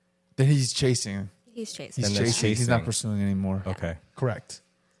suffocated, Then he's chasing. He's chasing. He's Then that's chasing. He's not chasing. pursuing anymore. okay. Correct.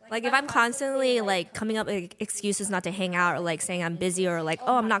 Like if I'm constantly like coming up with excuses not to hang out or like saying I'm busy or like,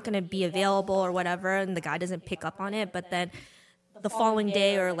 oh, I'm not going to be available or whatever. And the guy doesn't pick up on it. But then the following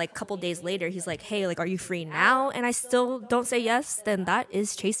day or like couple days later, he's like, hey, like, are you free now? And I still don't say yes. Then that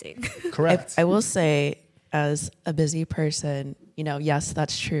is chasing. Correct. I will say, as a busy person, you know, yes,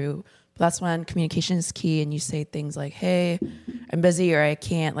 that's true. But that's when communication is key, and you say things like, "Hey, I'm busy," or "I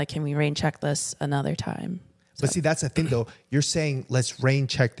can't." Like, can we rain check this another time? But see, that's the thing though. You're saying, let's rain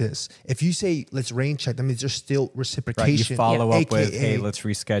check this. If you say, let's rain check, that means there's still Right. reciprocation. You follow up with, AKA, hey, let's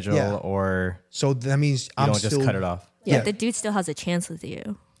reschedule, Yeah. or So that means you I'm don't still. just cut it off. Yeah, Yeah. the dude still has a chance with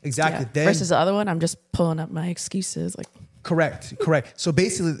you. Exactly. Yeah. Then, Versus the other one, I'm just pulling up my excuses. Like, Correct. So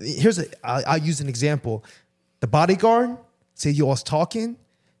basically, I'll use an example. The bodyguard, say you all's talking,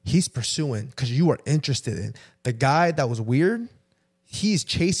 he's pursuing because you are interested in. The guy that was weird, he's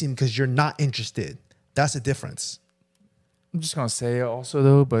chasing because you're not interested. That's the difference. I'm just gonna say it also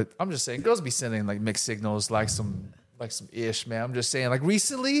though, but I'm just saying girls be sending like mixed signals, like some ish, man. I'm just saying, like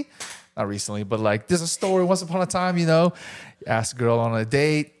not recently, but like there's a story once upon a time, you know, you ask a girl on a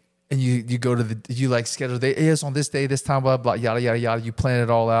date and you go to you like schedule a date. Hey, it's on this day, this time, blah blah, yada yada yada. You plan it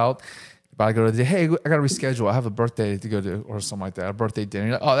all out. You about to go to the day. Hey, I gotta reschedule. I have a birthday to go to or something like that. A birthday dinner.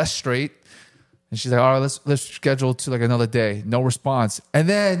 You're like, oh, that's straight. And she's like, all right, let's schedule to like another day. No response. And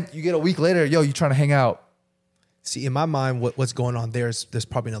then you get a week later, yo, you trying to hang out. See, in my mind, what's going on there's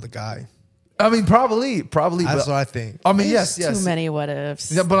probably another guy. I mean, probably. That's but, what I think. I mean, there's yes. too many what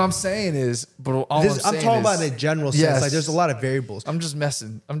ifs. Yeah, but I'm saying is, but all I'm I'm saying talking is, about in a general sense. Yes. Like, there's a lot of variables. I'm just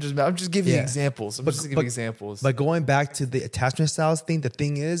messing. I'm just giving you Yeah. examples. I'm just giving examples. But going back to the attachment styles thing, the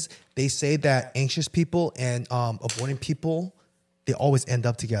thing is, they say that anxious people and avoiding people, they always end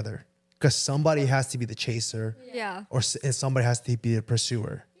up together because somebody has to be the chaser, Yeah. and somebody has to be the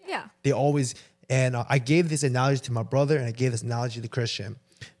pursuer. Yeah. They always, and I gave this analogy to my brother, and I gave this analogy to Christian.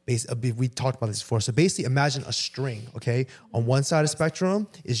 We talked about this before. So basically, imagine a string. Okay, on one side of the spectrum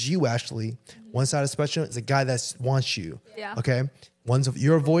is you, Ashley. One side of the spectrum is a guy that wants you. Yeah. Okay,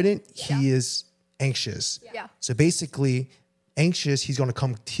 you're avoidant. He Yeah. is anxious. Yeah. So basically, anxious. He's gonna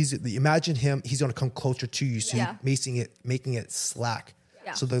come. Imagine him. He's gonna come closer to you. So Yeah. you're making it slack.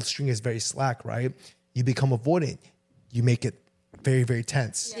 Yeah. So the string is very slack, right? You become avoidant. You make it very, very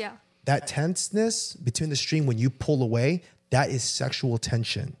tense. Yeah. That tenseness between the string when you pull away, that is sexual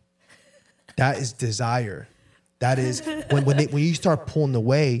tension. That is desire. That is when you start pulling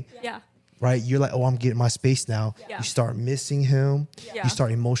away, Yeah. right? You're like, oh, I'm getting my space now. Yeah. You start missing him. Yeah. You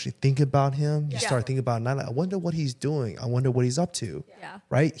start emotionally thinking about him. You Yeah. start thinking about, I wonder what he's doing. I wonder what he's up to. Yeah.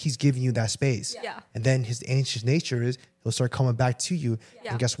 Right? He's giving you that space. Yeah. And then his anxious nature is he'll start coming back to you.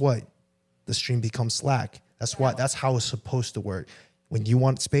 Yeah. And guess what? The stream becomes slack. That's how it's supposed to work. When you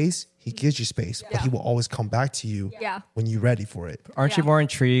want space, he gives you space, but Yeah. he will always come back to you Yeah. when you're ready for it. Aren't you Yeah. more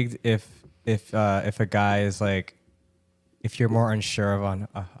intrigued if a guy is like, if you're more unsure of on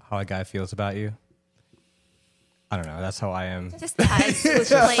how a guy feels about you? I don't know. That's how I am. Just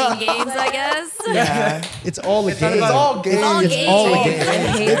casually playing games, I guess. Yeah. It's all a game. It's all game. all It's game. all a I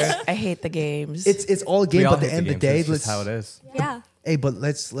game. I hate the games. It's all a We game, all but at the hate end of the games. day, It's just how it is. Yeah. Hey, but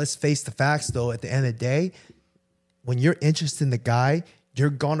let's face the facts though. At the end of the day, when you're interested in the guy, you're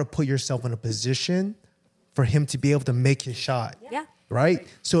gonna put yourself in a position for him to be able to make his shot. Yeah. Right.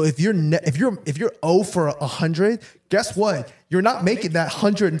 So if you're 0 for 100, guess what? You're not making that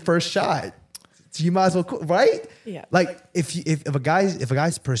 101st shot. So you might as well, right? Yeah. Like if a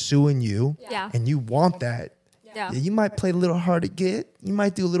guy's pursuing you, Yeah. and you want that, Yeah. you might play a little hard to get. You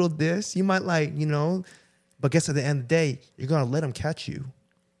might do a little this. You might but guess at the end of the day, you're gonna let him catch you.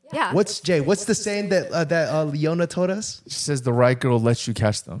 Yeah. What's the saying that Leona told us? She says the right girl lets you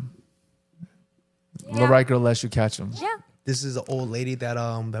catch them. The Yeah. right girl lets you catch them. Yeah. This is an old lady that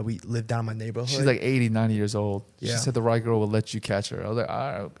we lived down in my neighborhood. She's like 80, 90 years old. Yeah. She said the right girl will let you catch her. I was like, all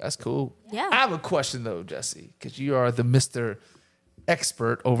right, that's cool. Yeah. I have a question though, Jesse, because you are the Mr.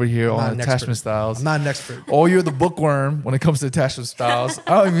 Expert over here I'm not on an attachment expert. styles. I'm not an expert. Or you're the bookworm when it comes to attachment styles.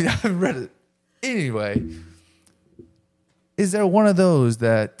 I haven't read it. Anyway, is there one of those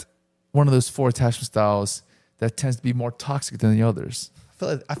 4 attachment styles that tends to be more toxic than the others?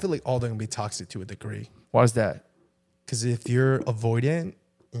 I feel like all they're gonna be toxic to a degree. Why is that? Because if you're avoidant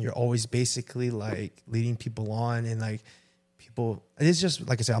and you're always basically like leading people on and like people, it's just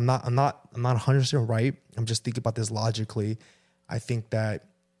like I said, I'm not 100% right. I'm just thinking about this logically. I think that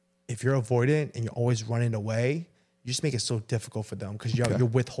if you're avoidant and you're always running away, you just make it so difficult for them because you're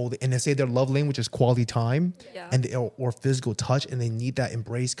withholding. And they say their love language is quality time, Yeah. and or physical touch, and they need that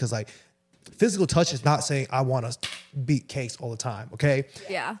embrace because like physical touch is not saying I want to beat cakes all the time. Okay.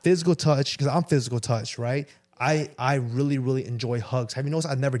 Yeah. Physical touch, because I'm physical touch, right? I really, really enjoy hugs. Have you noticed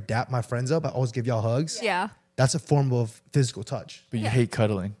I never dap my friends up? I always give y'all hugs. Yeah. That's a form of physical touch. But you hate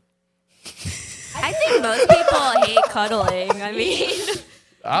cuddling. I think most people hate cuddling. I mean,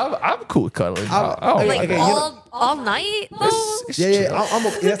 I'm cool with cuddling. like Okay, all night though. Yeah.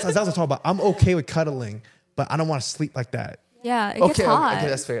 That's what I'm talking about. I'm okay with cuddling, but I don't want to sleep like that. Yeah, it gets hot. Okay,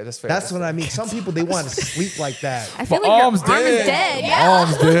 that's fair. That's what I mean. Some people, they want to sleep like that. I feel My like your arm's arm is dead. dead. Yeah.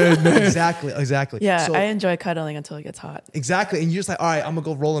 Arms dead, man. Exactly. yeah, So, I enjoy cuddling until it gets hot. exactly. And you're just like, all right, I'm going to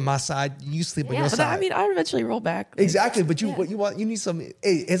go roll on my side. You sleep on Yeah. your But But side. I mean, I eventually roll back. Exactly, but what you want, you need some. Hey,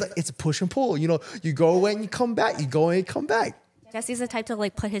 it's a push and pull. You know, you go away and you come back. You go away and come back. Jesse's the type to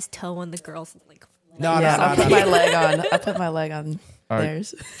like put his toe on the girl's like. No, Yeah, no, I'll no, put no. my leg on. I'll put my leg on right.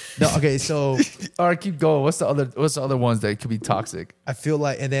 theirs. No, okay, so All right, keep going. What's the other ones that could be toxic? I feel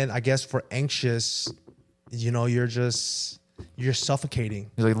like, and then I guess for anxious, you're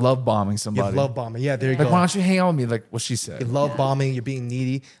suffocating. You're like love bombing You somebody. love bombing. Yeah, there you Like, go. why don't you hang out with me? Like what she You said. love bombing. You're being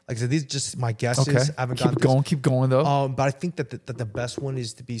needy. Like I said, these are just my guesses. Okay. I haven't gotten Keep going though. But I think that the best one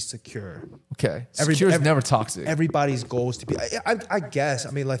is to be secure. Okay. every- Secure is every- never toxic. Everybody's goal is to be. I guess.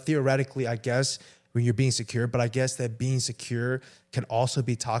 I mean, like theoretically, I guess when you're being secure, but I guess that being secure can also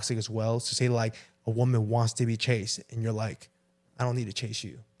be toxic as well. So say like a woman wants to be chased, and you're like, I don't need to chase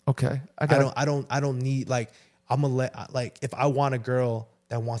you. Okay. I don't need like I'm gonna let like if I want a girl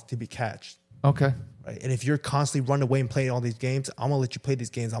that wants to be catched, Okay. right? And if you're constantly running away and playing all these games, I'm gonna let you play these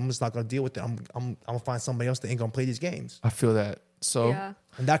games. I'm just not gonna deal with it. I'm gonna find somebody else that ain't gonna play these games. I feel that. So Yeah.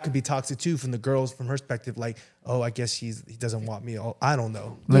 And that could be toxic too from the girls from her perspective. Like, oh, I guess he doesn't want me. Oh, I don't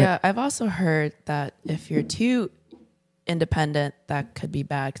know. Yeah, I've also heard that if you're too independent, that could be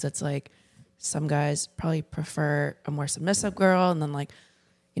bad because it's like some guys probably prefer a more submissive girl, and then like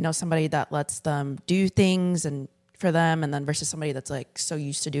somebody that lets them do things and for them, and then versus somebody that's like so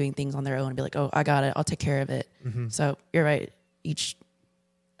used to doing things on their own and be like, oh, I got it, I'll take care of it. So you're right. Each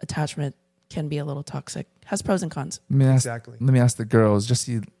attachment can be a little toxic. Has pros and cons. Exactly. Let me ask the girls. Just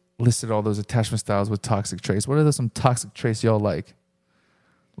you listed all those attachment styles with toxic traits. What are some toxic traits y'all like?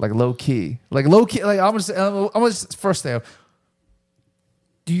 Like low key. Like low key. Like I'm just first thing.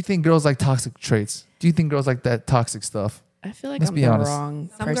 Do you think girls like toxic traits? Do you think girls like that toxic stuff? I feel like Let's I'm be the honest. wrong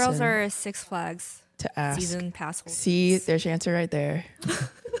Some person girls are Six Flags to ask. season pass holders. See, there's your answer right there.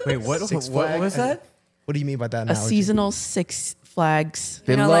 Wait, what? Six What Flags. was that? What do you mean by that A analogy? seasonal Six Flags.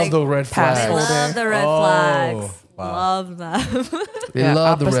 They You know, love like, the red pass They flags. holder. love the red Oh, flags. Love them. They Yeah,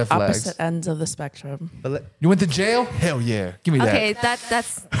 love the red flags. Opposite ends of the spectrum. But You went to jail? Hell yeah. Give me Okay, that.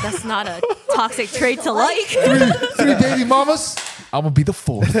 that's not a toxic trait to like. 3 baby mamas. I'm gonna be the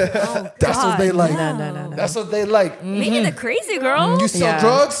 4th. Oh, That's what they God, like. No. That's what they like. Me the crazy girl. You sell Yeah.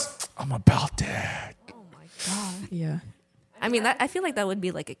 drugs? I'm about that. Oh my god. Yeah. I mean, I feel like that would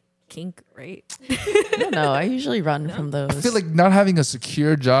be like a kink, right? No, I usually run from those. I feel like not having a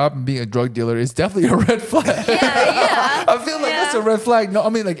secure job and being a drug dealer is definitely a red flag. Yeah. I feel like that's a Yeah. red flag. No, I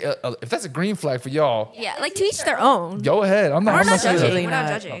mean, like, if that's a green flag for y'all, Yeah, like to each their own. go ahead. I'm not, We're I'm not not saying judging. that. We're not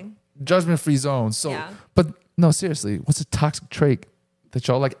not. judging. Judgment-free zone. So, Yeah. but no, seriously, what's a toxic trait that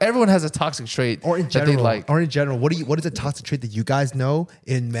y'all like? Everyone has a toxic trait or in that general, they like. or in general, what is a toxic trait that you guys know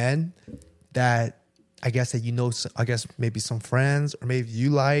in men that I guess that you know? I guess maybe some friends or maybe you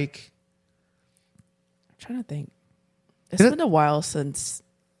like. I'm trying to think. It's been a while since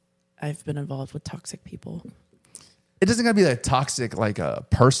I've been involved with toxic people. It doesn't gotta be like toxic, like a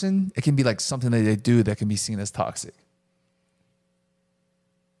person. It can be like something that they do that can be seen as toxic.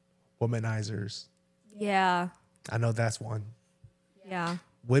 Womanizers. Yeah. I know that's one. Yeah.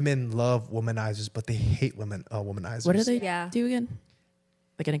 Women love womanizers, but they hate womanizers. What do they Yeah. do again?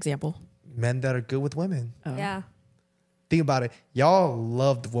 Like an example. Men that are good with women. Oh. Yeah. Think about it. Y'all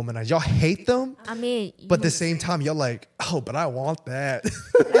love the womanizers. Y'all hate them, I mean, but at the same time, you're like, oh, but I want that.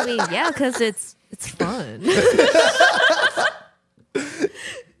 I mean, yeah, because it's fun.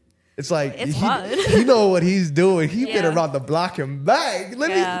 It's like It's fun. you know what he's doing. He's been Yeah. around the block and back.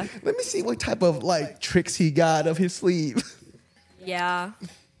 Yeah. Let me see what type of like tricks he got up his sleeve. Yeah.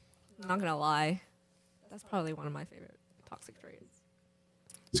 I'm not gonna lie. That's probably one of my favorite toxic traits.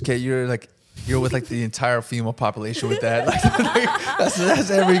 It's okay, you're with like the entire female population with that. Like, that's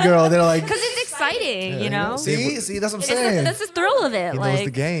every girl. They're like, Because it's exciting, you know. see, that's what I'm It's saying. that's the thrill of it. He like knows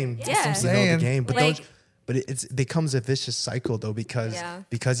the game. Yeah. He knows saying. the game, but Like- don't. But it becomes a vicious cycle though because Yeah.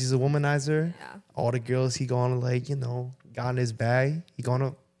 he's a womanizer. Yeah. All the girls he gonna like got in his bag. He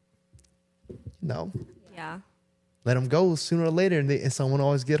gonna Yeah. let him go sooner or later, and someone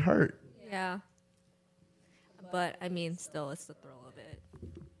always get hurt. Yeah. But I mean, still, it's the thrill of it.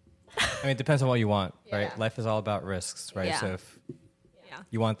 I mean, it depends on what you want, right? Yeah. Life is all about risks, right? Yeah. So if Yeah.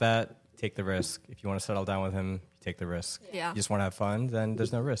 you want that, take the risk. If you want to settle down with him, take the risk. Yeah. You just want to have fun, then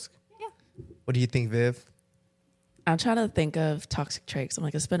there's no risk. What do you think, Viv? I'm trying to think of toxic traits. I'm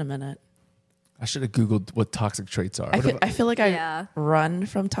like, it's been a minute. I should have Googled what toxic traits are. I feel like I Yeah. run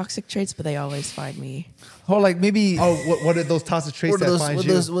from toxic traits, but they always find me. Or like maybe Oh, what are those toxic traits what are that those? find What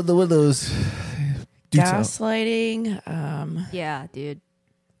you? are those? What are those? Do tell. Gaslighting. Yeah, dude.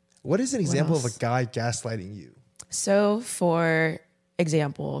 What is an example of a else? guy gaslighting you? So, for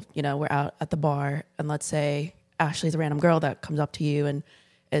example, we're out at the bar, and let's say Ashley's a random girl that comes up to you and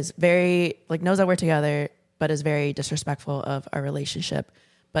is very knows that we're together, but is very disrespectful of our relationship.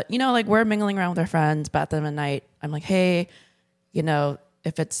 But we're mingling around with our friends, but at the end of the night, I'm like, hey,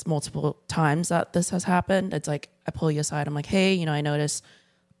 if it's multiple times that this has happened, it's like I pull you aside. I'm like, hey, I noticed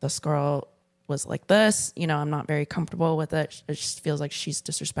this girl was like this. I'm not very comfortable with it. It just feels like she's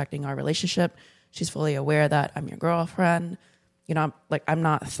disrespecting our relationship. She's fully aware that I'm your girlfriend. I'm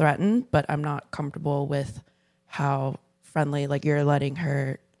not threatened, but I'm not comfortable with how friendly you're letting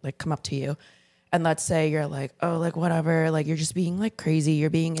her come up to you. And let's say you're like, oh, whatever, you're just being crazy, you're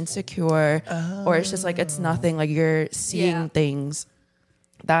being insecure, or it's just it's nothing, you're seeing Yeah. things.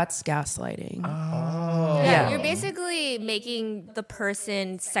 That's gaslighting. Yeah, Yeah. you're basically making the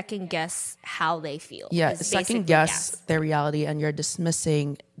person second guess how they feel. Yeah, Is second basically guess their reality, and you're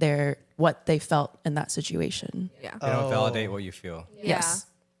dismissing what they felt in that situation. Yeah. They don't validate what you feel. Yeah. Yes.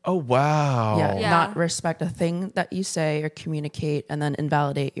 Oh wow. Yeah, Yeah. not respect a thing that you say or communicate, and then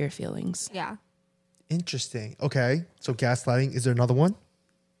invalidate your feelings. Yeah. Interesting. Okay, so gaslighting. Is there another one?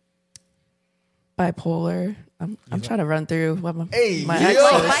 Bipolar. I'm trying to run through what my Hey, my yo.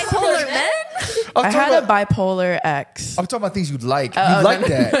 exes. Bipolar men? I'm I talking had a about, bipolar ex. I'm talking about things you like. You like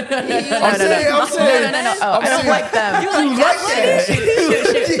that. I'm saying. No. I don't like them. You like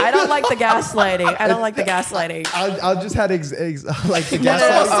that. I don't like the gaslighting. I don't like the gaslighting. I'll just had like the no.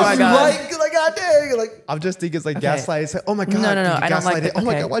 gaslighting. Oh my You God. like God dang. You're like, I'm just thinking it's like Okay. gaslighting. It's like, oh my God. No. you I don't like gaslighted. the, Oh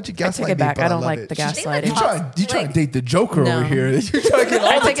my okay. God, why'd you I gaslight take it me? back. But I don't love like it. the you gaslighting. trying to date the Joker No. over here. You trying to get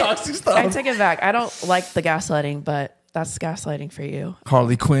all the take toxic I stuff. take it back. I don't like the gaslighting, but that's gaslighting for you.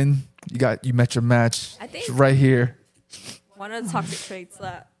 Harley Quinn, you met your match. I think- It's right here. One of the toxic traits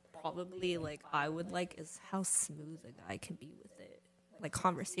that probably I would like is how smooth a guy can be with it, like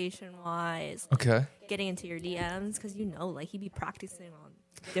conversation wise, Okay. getting into your DMs, because he'd be practicing on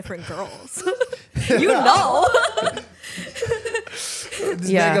different girls. You know. This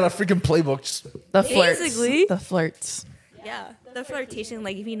Yeah. man got a freaking playbook. Just The flirts. Basically. The flirts. Yeah, the flirtation,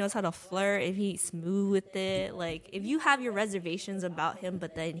 like if he knows how to flirt, if he's smooth with it, like if you have your reservations about him,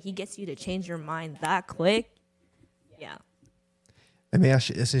 but then he gets you to change your mind that quick, yeah. Let me ask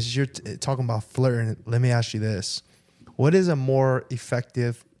you, since you're talking about flirting, let me ask you this. What is a more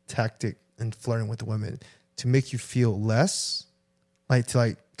effective tactic in flirting with women? To make you feel less? Like to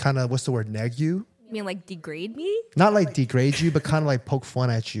like kind of, what's the word, neg you? You mean like degrade me? Not like degrade you, but kind of like poke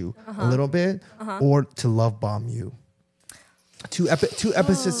fun at you a little bit, or to love bomb you. Two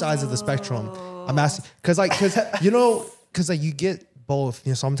opposite sides of the spectrum. I'm asking because you get both.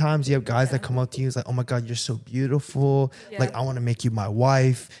 You know, sometimes you have guys that come up to you, it's like, oh my god, you're so beautiful. Yeah. Like I want to make you my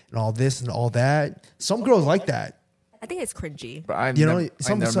wife and all this and all that. Some girls like that. I think it's cringy. But I You know,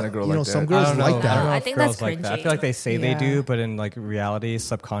 never met a girl like some that. girls I don't know. like that. I don't know I if think girls that's like that. I cringy. feel like they say they Yeah. do, but in like reality,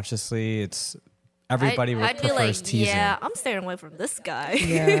 subconsciously, it's everybody I'd be prefers like, teasing. yeah, I'm staying away from this guy.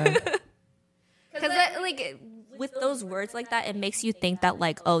 Yeah. Because like with those words like that, it makes you think that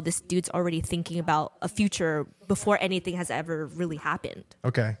like, oh, this dude's already thinking about a future before anything has ever really happened.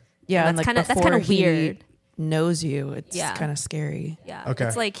 Okay. Yeah. And That's like kinda before he weird. knows you, it's Yeah. kind of scary. Yeah. Okay.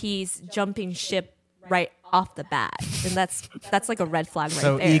 It's like he's jumping ship right off the bat, and that's like a red flag right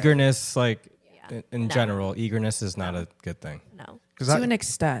So there. eagerness, like in No. general, eagerness is not a good thing. No. To an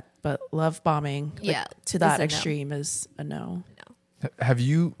extent, but love bombing, like, Yeah, to that is a no. extreme is a no. Have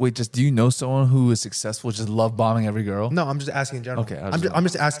you do you know someone who is successful, just love bombing every girl? No, I'm just asking in general. Okay, I'm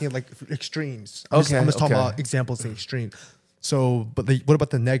just asking like extremes. I'm Okay, just talking okay. about examples of extreme. So, but what about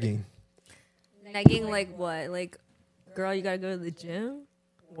the negging? Negging like what? Like, girl, you gotta go to the gym,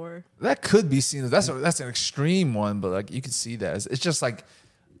 or That could be seen. That's an extreme one, but like you could see that. It's just like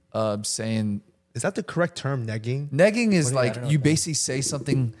saying Is that the correct term, negging? negging is I like don't know you what that basically say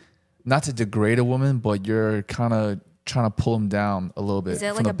something not to degrade a woman, but you're kind of trying to pull them down a little bit is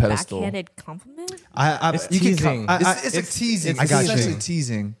it from like the a pedestal. backhanded compliment? It's you can teasing. It's a teasing. I got It's you. essentially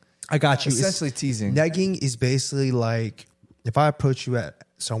teasing. I got you. It's- Essentially teasing. Negging is basically like if I approach you at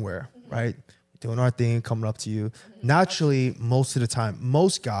somewhere, right? Doing our thing, coming up to you. Naturally, most of the time,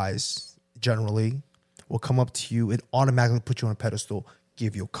 most guys generally will come up to you and automatically put you on a pedestal,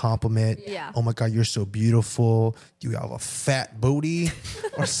 give you a compliment. Yeah. Oh my God, you're so beautiful. You have a fat booty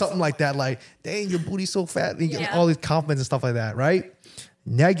or something like that. Like, dang, your booty's so fat. And you get Yeah. all these compliments and stuff like that, right?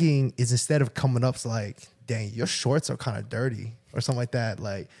 Negging is instead of coming up, it's like, dang, your shorts are kind of dirty or something like that.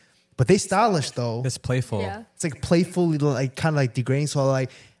 Like, but they stylish though. It's playful. Yeah. It's like playfully, like kind of like degrading. So like,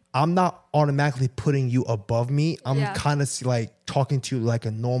 I'm not automatically putting you above me. I'm Yeah. kind of like talking to you like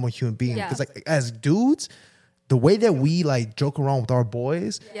a normal human being. Yeah. Because like as dudes, the way that we like joke around with our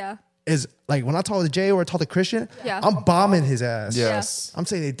boys Yeah. is like when I talk to Jay or I talk to Christian, Yeah. I'm bombing his ass. Yes. I'm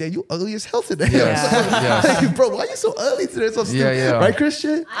saying, hey, Dad, you ugly as hell today. Yes. Yes. Like, bro, why you so ugly today? So stupid. Yeah. Right,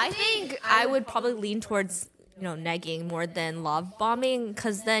 Christian? I think I would probably lean towards, negging more than love bombing,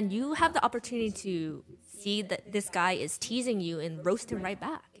 because then you have the opportunity to see that this guy is teasing you and roast him right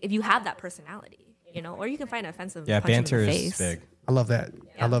back if you have that personality, or you can find an offensive Yeah, punch banter him in the is face. big. I love that.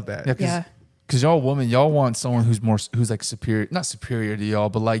 I love that. Yeah, Yeah. because y'all women, y'all want someone who's like superior, not superior to y'all,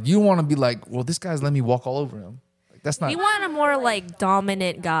 but like you want to be like, well, this guy's let me walk all over him. Like that's not. We want a more like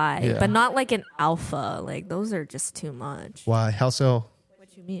dominant guy, Yeah. but not like an alpha. Like those are just too much. Why? How so?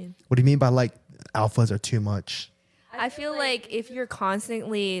 What you mean? What do you mean by like alphas are too much? I feel like if you're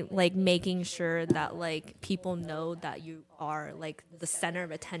constantly like making sure that like people know that you are like the center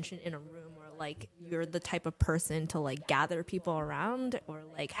of attention in a room, or like you're the type of person to like gather people around, or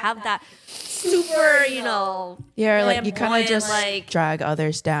like have that super, Yeah, like you kind of flamboyant, just like drag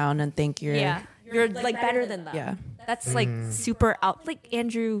others down and think you're like better than them. Yeah. That's like super out, like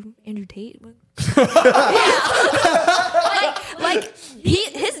Andrew Tate. What? like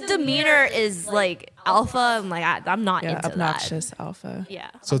his demeanor is like alpha, and like I'm not Yeah, into obnoxious alpha. that. Yeah,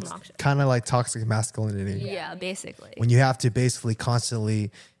 So it's obnoxious. kind of like toxic masculinity. Yeah, basically. When you have to basically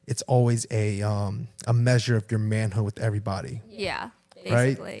constantly, it's always a measure of your manhood with everybody. Yeah,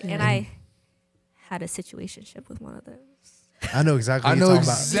 Right? basically. And I had a situationship with one of those. I know exactly I what know you're talking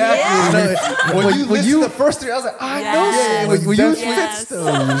exactly. When you listed the first three, I was like, I know. Yes. when you Yes.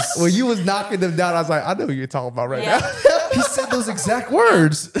 about. When you was knocking them down, I was like, I know who you're talking about right Yeah. now. He said those exact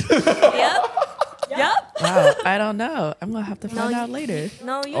words. Yep. Wow, I don't know. I'm gonna have to find out later.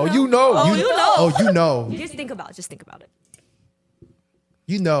 No, you Oh, know. you know. Oh, You- you know. Oh, you know. Just think about it.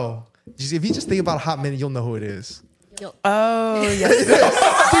 You know. If you just think about a hot minute, you'll know who it is. Oh yes.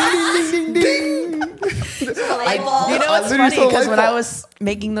 You know what's literally funny? so Because when light I bulb. was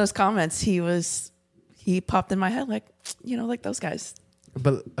making those comments, he popped in my head like, like those guys.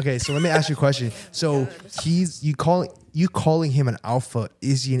 But okay, so let me ask you a question. So you calling him an alpha,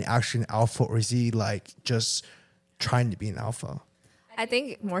 is he actually an alpha, or is he like just trying to be an alpha? I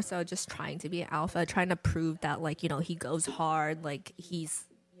think more so just trying to be an alpha, trying to prove that like, you know, he goes hard, like he's,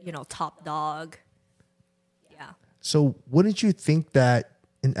 you know, top dog. Yeah. So wouldn't you think that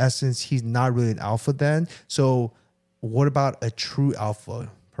in essence he's not really an alpha then? So what about a true alpha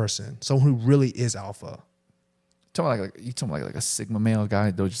person, someone who really is alpha? You talking like a sigma male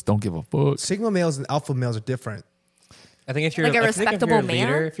guy that just don't give a fuck. Sigma males and alpha males are different. I think if you're Like a I think respectable if you're a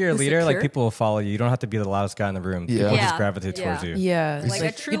leader, man if you're a who's leader, like secure? people will follow you. You don't have to be the loudest guy in the room. Yeah. People Yeah. just gravitate towards Yeah. you. Yeah. Like a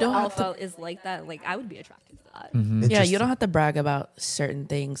you true don't have to- alpha is like that. Like I would be attracted to that. Yeah, you Interesting. don't have to brag about certain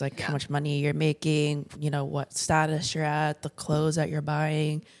things like how much money you're making, you know, what status you're at, the clothes that you're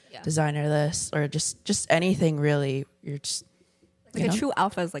buying, Yeah. designer this, or just anything really. You're just Like you a know? true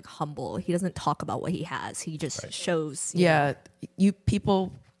alpha is like humble. He doesn't talk about what he has. He just shows. you know. yeah, you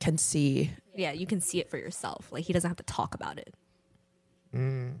people can see. Yeah, you can see it for yourself. Like he doesn't have to talk about it.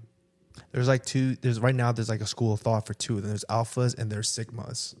 There's like there's like a school of thought for two. There's alphas and there's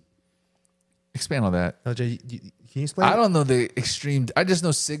sigmas. Expand on that. No, Jay, can you explain? I don't know the extreme. I just know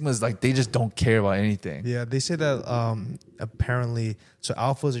sigmas, like they just don't care about anything. Yeah, they say that apparently, so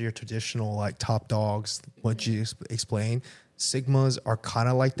alphas are your traditional like top dogs. What you explain, sigmas are kind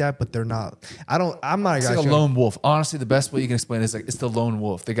of like that, but they're not. I'm not. It's exactly like a sure. lone wolf. Honestly, the best way you can explain it is like it's the lone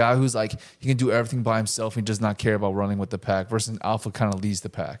wolf, the guy who's like he can do everything by himself and does not care about running with the pack. Versus an alpha kind of leads the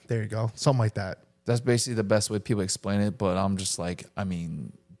pack. There you go, something like that. That's basically the best way people explain it. But I'm just like, I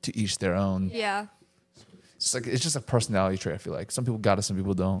mean, to each their own. Yeah. It's just a personality trait. I feel like some people got it, some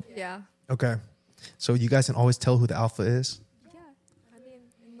people don't. Yeah. Okay, so you guys can always tell who the alpha is. Yeah. I mean,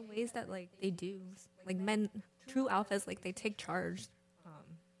 in the ways that like they do, like men, true alphas, like they take charge.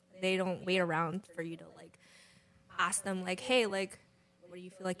 They don't wait around for you to like ask them like, hey, like, what do you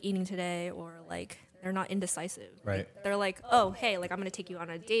feel like eating today? Or like, they're not indecisive. Right. They're like, oh, hey, like I'm gonna take you on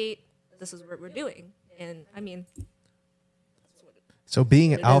a date. This is what we're doing. And I mean, So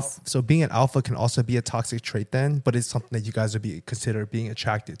being an It alpha, being an alpha can also be a toxic trait then, but it's something that you guys would be consider being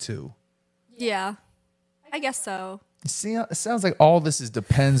attracted to. yeah, I guess so. See, it sounds like all this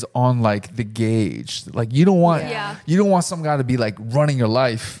depends on like the gauge. Like you don't want Yeah. you don't want some guy to be like running your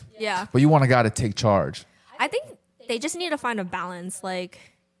life, Yeah. but you want a guy to take charge. I think they just need to find a balance, like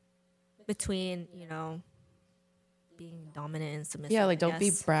between, you know, being dominant and submissive. Yeah, like I don't be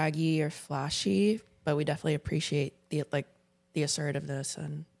guess. braggy or flashy, but we definitely appreciate the assertiveness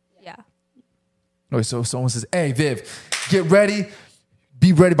and Yeah. Okay, so someone says, "Hey Viv, get ready.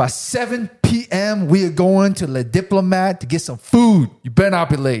 Be ready by 7 p.m. We are going to Le Diplomat to get some food. You better not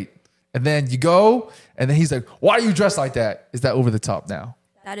be late." And then you go, and then he's like, "Why are you dressed like that?" Is that over the top now?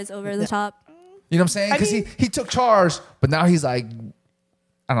 That is over the top. You know what I'm saying? Because he took charge, but now he's like,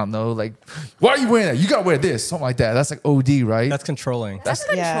 I don't know, like, "Why are you wearing that? You gotta wear this," something like that. That's like OD, right? That's controlling. That's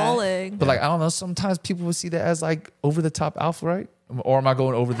yeah. controlling. But like, I don't know. Sometimes people would see that as like over the top alpha, right? Or am I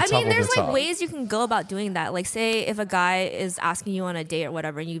going over the I top? mean, over there's the like top? ways you can go about doing that. Like, say if a guy is asking you on a date or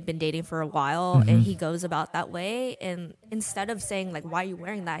whatever, and you've been dating for a while, Mm-hmm. and he goes about that way, and instead of saying like, "Why are you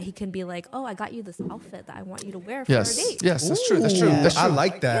wearing that?" he can be like, "Oh, I got you this outfit that I want you to wear for our Yes, date." yes, that's true. That's true. Ooh, That's true. I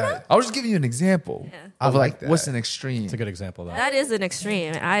like that. I was just giving you an example I of like like that. what's an extreme. It's a good example though. That is an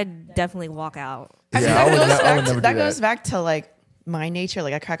extreme. I'd definitely walk out. Yeah, I that would goes ne- I would back never to, do that that. goes back to like my nature.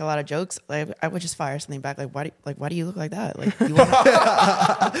 Like I crack a lot of jokes. Like I would just fire something back. Like why do you look like that? Like you want?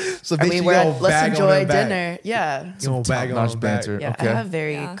 So I basically, mean, you gonna let's bag on enjoy them back. dinner. Yeah, You gonna bag on Top-notch them back. banter. yeah. Okay. I have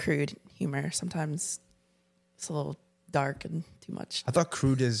very Yeah. crude humor. Sometimes it's a little dark and too much. I thought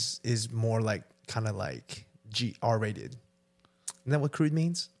crude is more like kind of like R rated. Isn't that what crude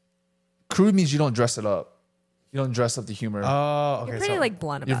means? Crude means you don't dress it up. You don't dress up the humor. Oh, okay. You're pretty like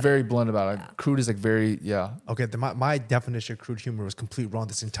blunt You're about very it. blunt about it. Crude is like very, yeah. okay. My definition of crude humor was complete wrong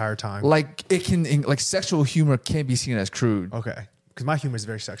this entire time. Like it can, like sexual humor can be seen as crude. Okay, because my humor is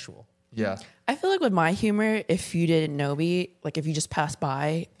very sexual. Yeah. I feel like with my humor, if you didn't know me, like if you just passed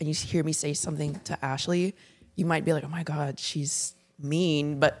by and you hear me say something to Ashley, you might be like, "Oh my god, she's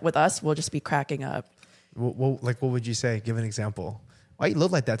mean." But with us, we'll just be cracking up. What would you say? Give an example. Why you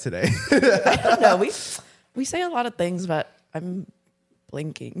look like that today? No, we say a lot of things, but I'm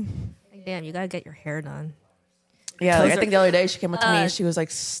blinking. Like, damn, you gotta get your hair done. Yeah, like, I Those think the other day she came up to me Uh, and she was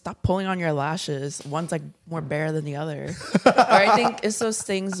like, "Stop pulling on your lashes. One's like more bare than the other." Or I think it's those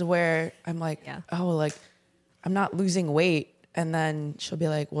things where I'm like, Yeah. "Oh, like I'm not losing weight," and then she'll be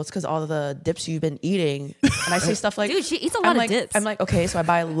like, "Well, it's because all of the dips you've been eating." And I say stuff like, Dude, she eats a I'm lot like, of dips. I'm like, "Okay, so I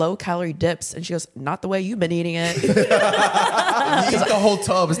buy low calorie dips," and she goes, "Not the way you've been eating it." You eat the whole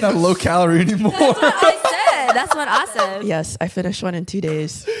tub. It's not low calorie anymore. That's what I said. That's what I said. Yes, I finished one in 2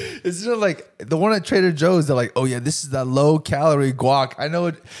 days. It's just like the one at Trader Joe's. They're like, oh yeah, this is that low calorie guac. I know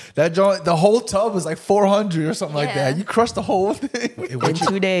it, that joint. The whole tub was like 400 or something like Yeah. that. You crushed the whole thing. In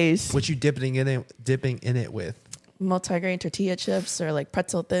 2 days. What you dipping in it with? Multigrain tortilla chips or like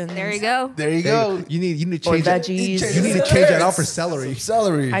pretzel thins. There you go. There you go. You need to Or change that. veggies. You need to change that out for celery.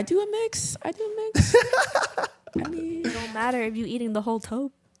 Celery. I do a mix. I mean, It don't matter if you eating the whole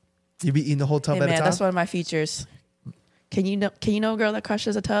tub. You be eating the whole tub hey at a man, time. that's one of my features. Can you know a girl that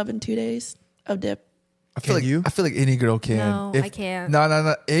crushes a tub in 2 days of dip? I feel Can like you? I feel like any girl can. No, I can't.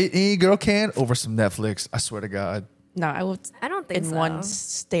 No. Any girl can over some Netflix. I swear to God. No, I will. I don't think In so. one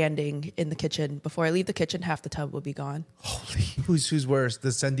standing in the kitchen. Before I leave the kitchen, half the tub will be gone. Who's worse?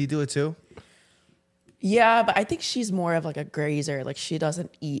 Does Cindy do it too? Yeah, but I think she's more of like a grazer. Like she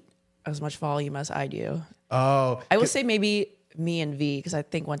doesn't eat as much volume as I do. Oh, I would say maybe me and V, because I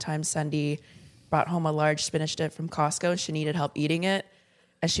think one time Cindy brought home a large spinach dip from Costco and she needed help eating it.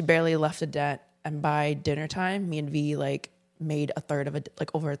 And she barely left a dent. And by dinner time, me and V like made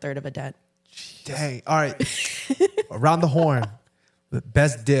over a third of a dent. dang. All right. Around the horn.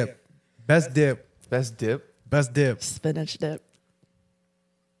 Best dip. Best dip. Best dip. Best dip. Spinach dip.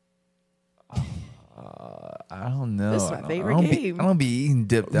 I don't know. This is my I don't- favorite I don't game. I don't be eating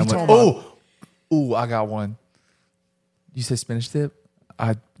dip that much. talking Oh, I got one. You said spinach dip?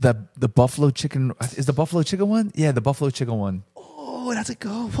 The buffalo chicken is the buffalo chicken one? Yeah, the buffalo chicken one. Oh, that's a good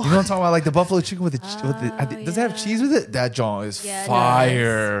You know one. what I'm talking about? Like the buffalo chicken with the does it have cheese with it? That John is Yeah, it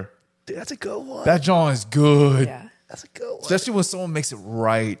fire. Dude, that's a good one. That John is good. Yeah. That's a good one. Especially when someone makes it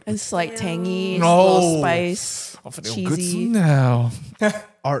right. And it's like tangy, No. little spice, I'm feeling good cheesy. now.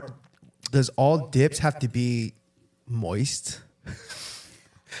 Does all dips have to be moist?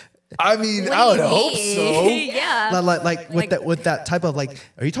 I mean, What I do would you hope mean? so. Yeah. Like with that type of like,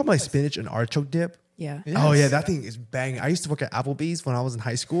 are you talking about spinach and artichoke dip? Yeah. Oh yeah, that thing is banging. I used to work at Applebee's when I was in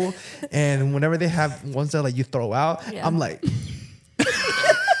high school, and whenever they have ones that like you throw out, Yeah. I'm like,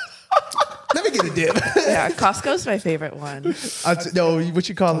 let me get a dip. Yeah, Costco's my favorite one. No, what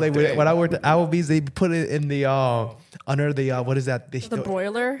you call it? Like, when I worked at Applebee's, they put it in the under the what is that? The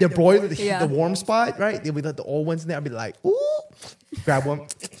broiler. The broiler, Yeah. the warm spot, right? They would let the old ones in there. I'd be like, ooh, grab one,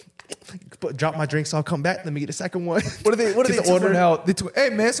 drop my drinks. I'll come back. Let me get the second one. What are they Get the ordering out? They took, hey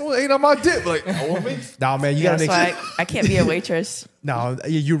man, someone ate on my dip. Like, oh, me? Nah, man, you Yeah, gotta so make sure. I can't be a waitress. No,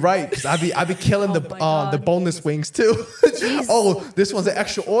 you're right. Cause I be killing Oh my the God. boneless wings too. Oh, this one's an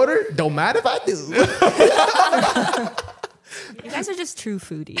extra order. Don't matter if I do. You guys are just true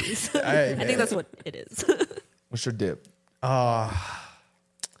foodies. Hey, I man. think that's what it is. What's your dip? I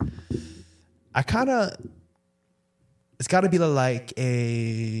kind of. It's got to be like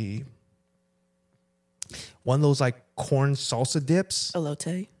a one of those like corn salsa dips.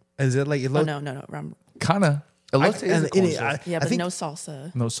 Elote. Is it like Oh, no. Rum. Kinda. Elote is a corn sauce. Yeah, I but think, no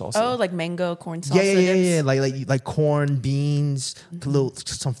salsa. No salsa. Oh, like mango corn salsa yeah. dips? Like corn, beans, a little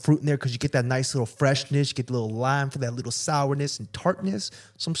some fruit in there because you get that nice little freshness. You get the little lime for that little sourness and tartness.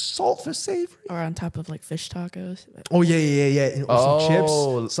 Some salt for savory. Or on top of like fish tacos. Oh yeah. And, or some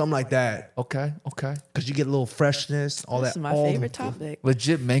Oh. chips, something like that. Okay. Because you get a little freshness, all This that. is my all the- favorite topic.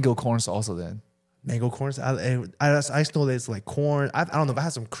 Legit mango corn salsa then. Mango corn. I just know that it's like corn. I don't know if I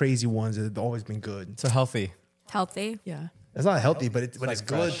had some crazy ones that have always been good. So healthy. Healthy. Yeah. It's not healthy, but it's Like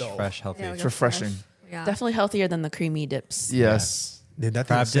good fresh, though. fresh, healthy. Yeah, It's refreshing. Yeah. Definitely healthier than the creamy dips. Yes. Dude, that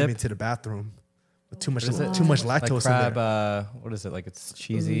thing Crab sent me dip? to the bathroom with too much What is it? lactose Like crab. in there. What is it? Like it's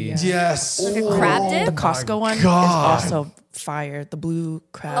cheesy. yeah. Yes. Like a crab The dip? Costco one God. is also fire. The blue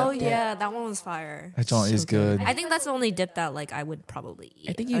crab. Oh dip. yeah, that one was fire. That joint is good. I think that's the only dip that like I would probably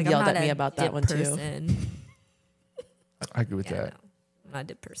eat. I think you like, yelled I'm not at me a about that dip one, too. person. I agree with Yeah, no, that. I'm not a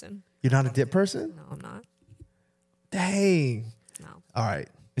dip person. You're not a dip person? No, I'm not. Dang. No. All right.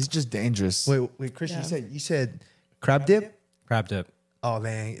 It's just dangerous. Wait, Christian, Yeah. you said crab dip? Crab dip. Oh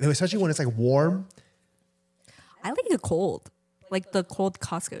man. Especially when it's like warm. I like it cold, like the cold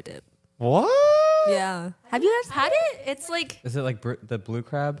Costco dip. What? Yeah. Have you guys had it? It's like Is it like the blue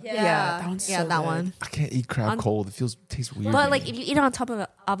crab? Yeah, that one's yeah, so that good. one. I can't eat crab On- cold. It tastes weird. But to like me. if you eat it on top of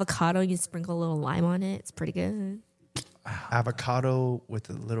avocado, you sprinkle a little lime on it. It's pretty good. Avocado with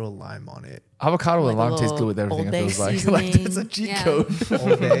a little lime on it. avocado Like and a lime tastes good little with everything. Old It Bay feels like seasoning. that's a cheat Yeah. code.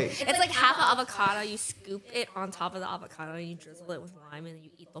 All day. It's like half an avocado. You scoop it on top of the avocado and you drizzle it with lime, and then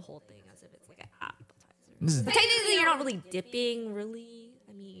you eat the whole thing as if it's like an appetizer. This is- But technically, you're not really dipping. Really,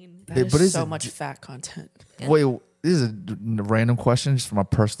 I mean, That Yeah, is but is so it much di- fat content. Wait, this is a random question just for my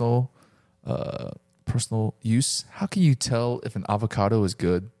personal use. How can you tell if an avocado is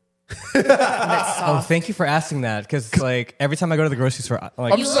good? Oh, thank you for asking that. Because like every time I go to the grocery store,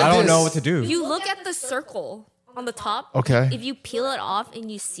 like I'm just like I don't this. know what to do. You look at the circle on the top. Okay. If you peel it off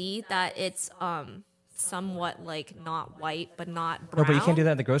and you see that it's somewhat like not white but not brown. No, but you can't do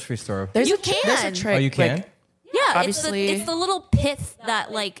that in the grocery store. There's You a there's a can. trick. Oh, you can? Like, Yeah, Obviously- it's the little pith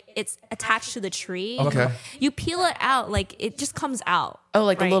that like it's attached to the tree. Okay. You peel it out, like it just comes out. oh,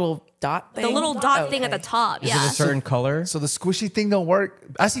 like Right. the little dot thing. The little dot thing at the Okay. top. Is Yeah. it a certain color? So the squishy thing don't work.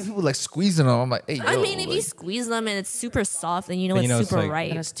 I see people like squeezing them. I'm like, hey, I yo, mean, if you like- squeeze them and it's super soft, then you know Then it's you know it's super like- ripe.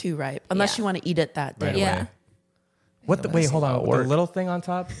 And it's too ripe, unless Yeah. you want to eat it that day. Right Yeah. away. What the? Wait, hold on. The work. little thing on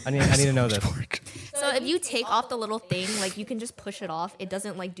top. I need to know this. So if you take off the little thing, like you can just push it off. It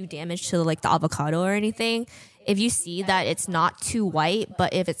doesn't like do damage to like the avocado or anything. If you see that it's not too white,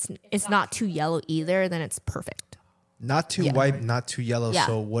 but if it's not too yellow either, then it's perfect. Not too Yeah. white, not too yellow. Yeah.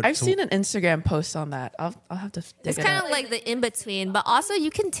 So what? I've so seen an Instagram post on that. I'll have to dig It's it kind up. of like the in between, but also you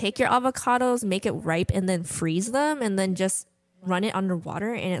can take your avocados, make it ripe, and then freeze them, and then just run it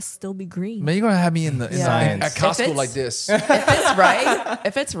underwater, and it still be green. man, you're gonna have me in the Science. at Costco it's- like this.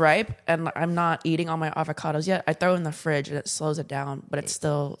 If it's ripe and I'm not eating all my avocados yet, I throw it in the fridge and it slows it down, but it's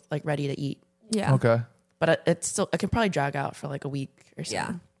still like ready to eat. Yeah. Okay. But it's still, I can probably drag out for like a week or so.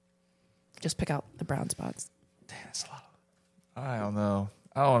 Yeah. Just pick out the brown spots. I don't know.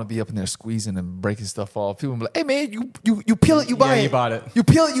 I don't want to be up in there squeezing and breaking stuff off. People be like, "Hey man, you peel it, you buy it. you bought it. You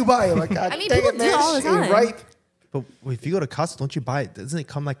peel it, you buy it." Like, God I mean, dang people it, do man, it all the shit ain't time. Right? But if you go to Costco, don't you buy it? Doesn't it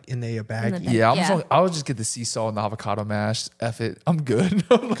come like in a bag? In the bag. Yeah, Yeah. I'll just get the sea salt and the avocado mash. F it, I'm good.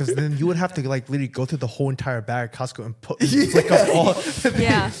 Because then you would have to like literally go through the whole entire bag at Costco and put flick up all.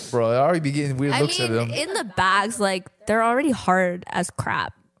 Yeah. Bro, I already be getting weird I looks mean, at them. in the bags, like they're already hard as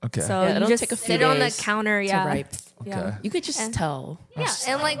crap. Okay. So Yeah, you it'll just take a few sit on the days counter. to Yeah. ripe. Yeah. Okay. You could just And- tell. Yeah,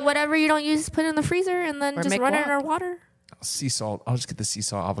 and like whatever you don't use, put it in the freezer and then Or just make run it guac. under water. Sea salt. I'll just get the sea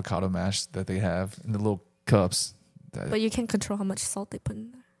salt avocado mash that they have in the little cups. But you can control how much salt they put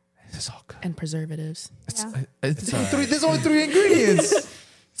in there. It's all good. And preservatives. Yeah. There's only three ingredients: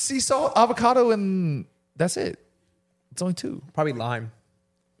 sea salt, avocado, and that's it. It's only two. Probably lime.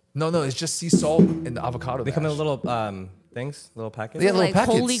 No, it's just sea salt and the avocado. They come in mash. little things, little packets. Yeah, little Like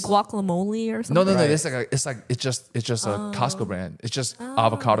packets. holy guacamole or something. No. Right. It's just a Costco brand. It's just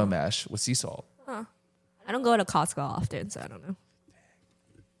avocado mash with sea salt. I don't go to Costco often, so I don't know.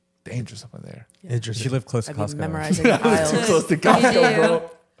 Dangerous up in there. You Interesting. should live close to I've been Costco. memorizing the aisles. Close to Costco, bro.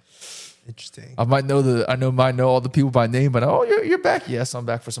 Interesting. I might know all the people by name, but you're back. Yes, I'm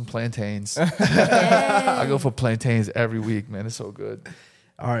back for some plantains. I go for plantains every week, man. It's so good.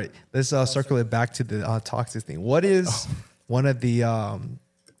 All right, let's circle it back to the toxic thing. What is one of the?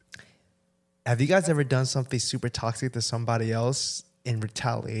 Have you guys ever done something super toxic to somebody else in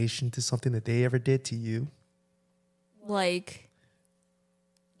retaliation to something that they ever did to you? Like,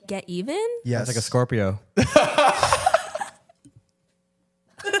 get even? Yes, It's like a Scorpio.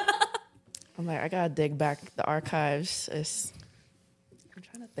 I'm like, I gotta dig back the archives. I'm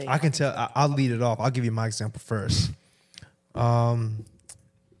trying to think. I can tell. I'll lead it off. I'll give you my example first. Back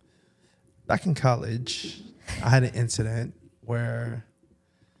in college, I had an incident where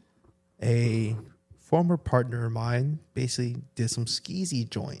a former partner of mine basically did some skeezy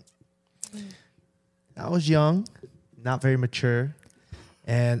joint. I was young, not very mature,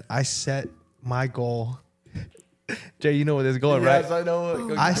 and I set my goal. Jay, you know where this is going, right? I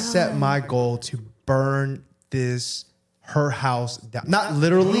know. I set my goal to burn her house down. Not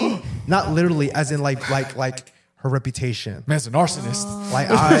literally, as in like her reputation. Man's a narcissist. Like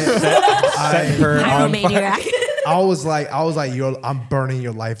I Pyromaniac. I was like, I'm burning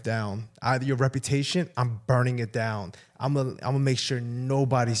your life down. Your reputation, I'm burning it down. I'm gonna make sure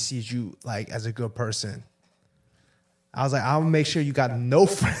nobody sees you like as a good person. I was like, I'm gonna make sure you got no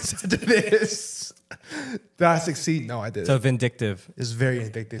friends after this. Did I succeed? No, I didn't. So vindictive. It's very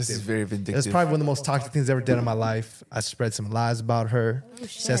vindictive. This is very vindictive. It's probably one of the most toxic things I ever did in my life. I spread some lies about her,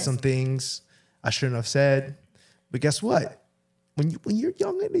 said some things I shouldn't have said. But guess what? When you're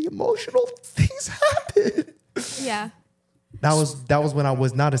young and emotional, things happen. Yeah. That was when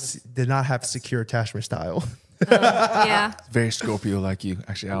I did not have secure attachment style. Yeah. very Scorpio like you.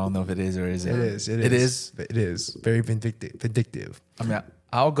 Actually, I don't know if it is or isn't. It is. It is very vindictive. I mean,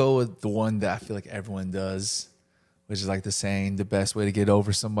 I'll go with the one that I feel like everyone does, which is like the saying, the best way to get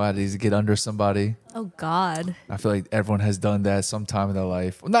over somebody is to get under somebody. Oh God. I feel like everyone has done that sometime in their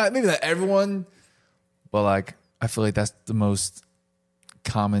life. Well, maybe not everyone, but like I feel like that's the most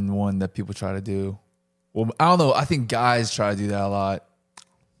common one that people try to do. Well, I don't know. I think guys try to do that a lot.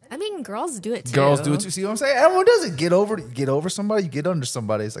 I mean, girls do it too. Girls do it too. See what I'm saying? Everyone does it. Get over somebody. You get under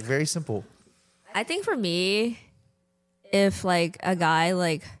somebody. It's like very simple. I think for me, if like a guy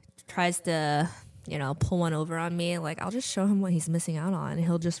like tries to, pull one over on me, like I'll just show him what he's missing out on, and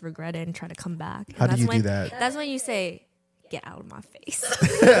he'll just regret it and try to come back. And How do that's you when, do that? That's when you say, "Get out of my face."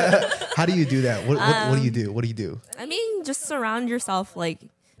 How do you do that? What do you do? What do you do? I mean, just surround yourself. Like,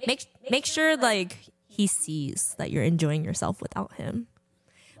 make sure like he sees that you're enjoying yourself without him.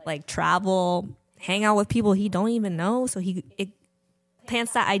 Like, travel, hang out with people he don't even know, so it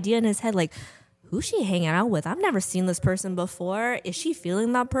plants that idea in his head, like, who's she hanging out with? I've never seen this person before. Is she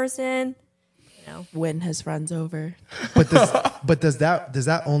feeling that person? Win his friends over. But does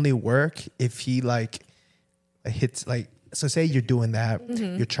that only work if he like hits like, so say you're doing that,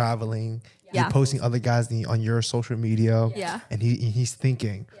 you're traveling, Yeah. you're posting other guys on your social media, Yeah. and he's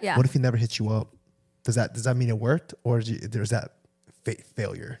thinking, Yeah. what if he never hits you up? Does that mean it worked, or there's that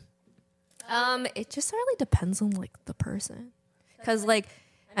failure? It just really depends on like the person, because like,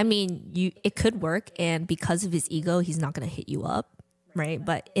 I mean, it could work, and because of his ego, he's not gonna hit you up, right?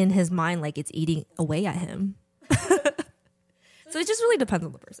 But in his mind, like it's eating away at him. So it just really depends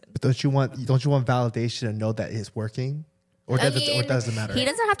on the person. But don't you want validation to know that it's working, or I does mean, it doesn't matter? He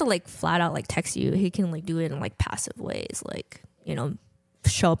doesn't have to like flat out like text you. He can like do it in like passive ways, like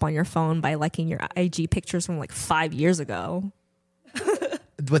show up on your phone by liking your IG pictures from like 5 years ago.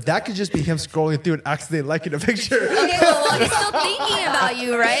 But that could just be him scrolling through and accidentally liking a picture. Okay, well, he's still thinking about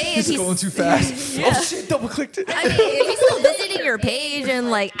you, right? If He's going too fast. Oh shit! Double clicked it. I mean, if he's still visiting your page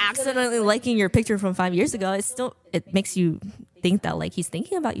and like accidentally liking your picture from 5 years ago, it makes you think that like he's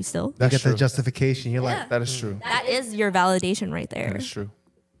thinking about you still. You That's get true. the justification. You're Yeah. like, That is true. That is your validation right there. That is true.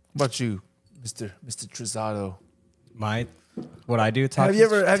 What about you, Mr. Trizzato? What I do? Have you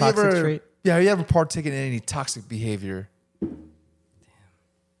ever trait? have you ever partaken in any toxic behavior?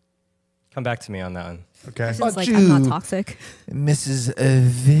 Come back to me on that one. okay. It's like, I'm not toxic. Mrs.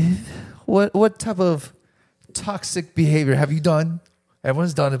 Viv, what type of toxic behavior have you done?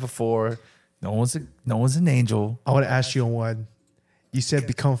 Everyone's done it before. No one's an angel. I want to ask you on one. You said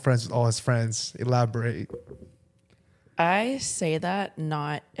become friends with all his friends. Elaborate. I say that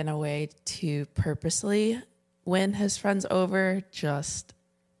not in a way to purposely win his friends over, just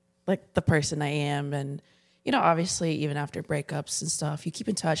like the person I am. And, obviously, even after breakups and stuff, you keep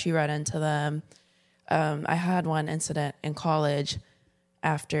in touch, you run into them. I had one incident in college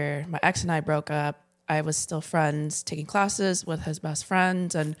after my ex and I broke up. I was still friends, taking classes with his best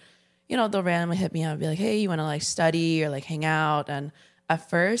friend. And, they'll randomly hit me up and be like, hey, you want to like study or like hang out? And at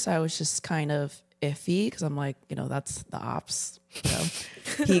first, I was just kind of iffy because I'm like, that's the ops.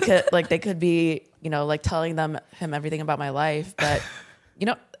 He could they could be, like telling him everything about my life, but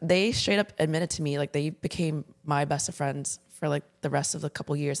they straight up admitted to me, like they became my best of friends for like the rest of the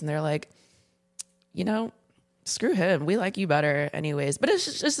couple years, and they're like, screw him, we like you better anyways. But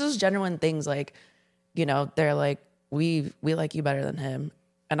it's just those genuine things, like, they're like, we like you better than him.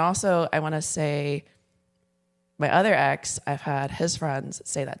 And also, I want to say, my other ex, I've had his friends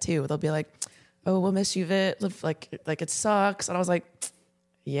say that too. They'll be like, oh, we'll miss you, Vit. Like it sucks. And I was like,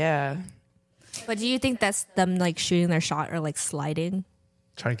 yeah. But do you think that's them like shooting their shot or like sliding?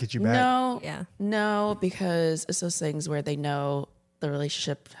 Trying to get you back. Yeah. No, because it's those things where they know the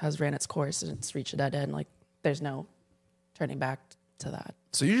relationship has ran its course and it's reached a dead end. Like there's no turning back to that.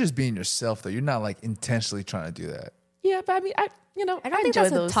 So you're just being yourself, though. You're not like intentionally trying to do that. Yeah, but I mean, I I don't think enjoy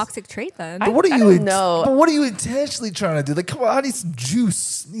that's those. a toxic trait then. But what are I you? don't know. But what are you intentionally trying to do? Like, come on, I need some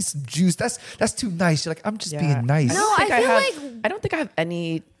juice. I need some juice. That's too nice. You're like, I'm just being nice. No, I feel like I don't think I have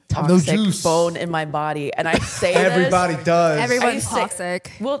any No toxic juice. bone in my body, and I say Everybody this, does. everyone's I say-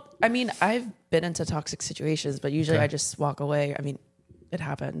 toxic. Well, I mean, I've been into toxic situations, but usually I just walk away. I mean, it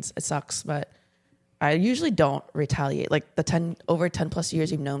happens. It sucks, but I usually don't retaliate. Like over 10 plus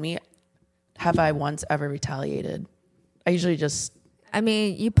years you've known me, have I once ever retaliated? I usually just I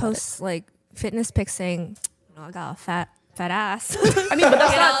mean, you post like fitness pics saying, I got a fat ass. I mean, but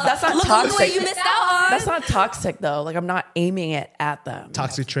that's not Look toxic. what you missed out on. That's not toxic though. Like I'm not aiming it at them.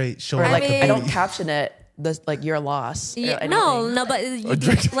 Toxic trait. Show Or like like mean- I don't caption it like your loss. or Yeah, anything. no, but you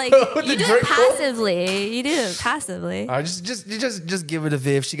do, like you do it passively. You do it passively. All right, just give it a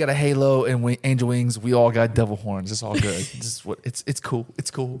Viv. She got a halo and angel wings. We all got devil horns. It's all good. This is what it's cool.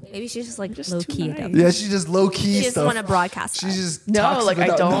 It's cool. Maybe she's just like Just low too key. nice. Yeah, she's just low key She just stuff. want to broadcast. She's that. just No, toxic like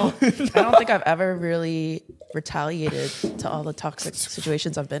I without don't. knowing. I don't think I've ever really retaliated to all the toxic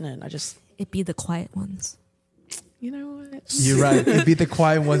situations I've been in. I just, It be the quiet ones. you know what? You're right. It'd be the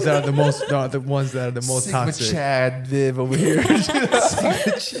quiet ones that are the most, the ones that are the most Sigma toxic. Chad Viv over here.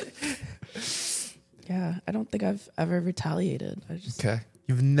 Yeah, I don't think I've ever retaliated. I just Okay.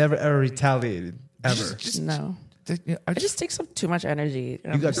 You've never ever retaliated ever. no. I It just takes up too much energy.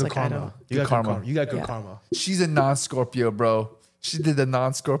 You got good karma. You got good karma. You got good Yeah. karma. She's a non-Scorpio, bro. She did the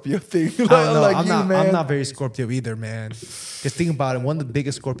non-Scorpio thing. I don't know. Like I'm you, not. man. I'm not very Scorpio either, man. Because think about it. One of the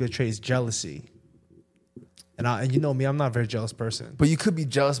biggest Scorpio traits is jealousy. And you know me, I'm not a very jealous person. But you could be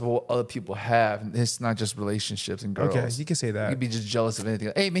jealous of what other people have. And it's not just relationships and girls. Okay, you can say You that. could be just jealous of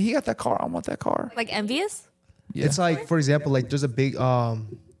anything. Hey, man, he got that car. I want that car. Like envious? Yeah. It's like, for example, like there's a big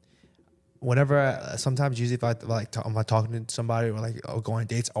whenever sometimes usually if I'm like talking to somebody or like I'll go on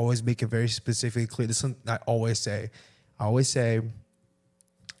dates, I always make it very specifically clear. This is something I always say. I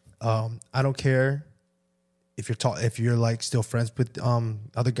don't care if you're like still friends with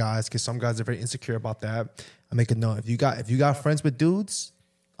other guys, because some guys are very insecure about that. I make a note. If you got friends with dudes,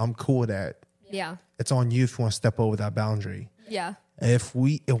 I'm cool with that. Yeah. It's on you if you want to step over that boundary. Yeah. If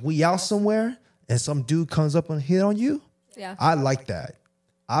we out somewhere and some dude comes up and hit on you, Yeah. I like that.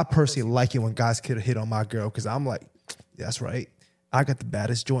 I personally like it when guys could hit on my girl, because I'm like, that's right. I got the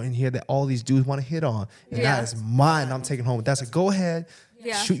baddest joint in here that all these dudes want to hit on. And Yeah. that is mine. I'm taking home. That's a go ahead.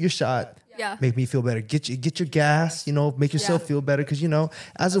 Yeah. Shoot your shot. Yeah. Make me feel better. Get your gas, make yourself Yeah. feel better. Because,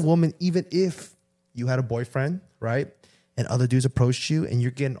 as a woman, even if you had a boyfriend, right, and other dudes approached you and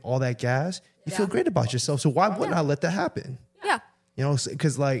you're getting all that gas, you feel Yeah. great about yourself. So why wouldn't I let that happen? Yeah.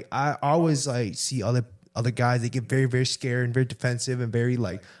 Because like I always like see other guys, they get very, very scared and very defensive and very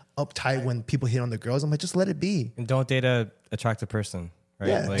like uptight when people hit on the girls. I'm like, just let it be. And don't date a attractive person, right?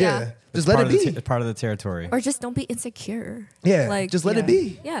 Yeah, Like, yeah. it's Just let part it of the be. part of the territory. Or just don't be insecure. Yeah, just let it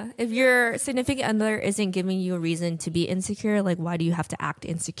be. Yeah. If your significant other isn't giving you a reason to be insecure, like why do you have to act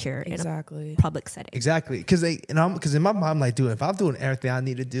insecure Exactly. in a public setting? Exactly. Because in my mind, I'm like, dude, if I'm doing everything I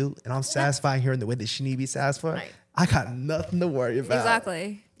need to do and I'm satisfying her in the way that she need to be satisfied, Right. I got nothing to worry about.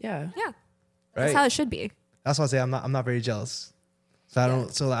 Exactly. Yeah. Yeah. That's Right. how it should be. That's why I say I'm not very jealous. So I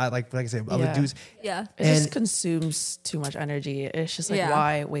don't. So I like I say, other Yeah. dudes. Yeah. It And- just consumes too much energy. It's just like, Yeah.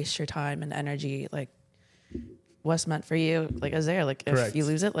 why waste your time and energy? Like, what's meant for you, like, is there. Like, Correct. if you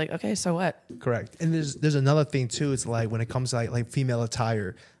lose it, like, okay, so what? Correct. And there's another thing too. It's like when it comes to like female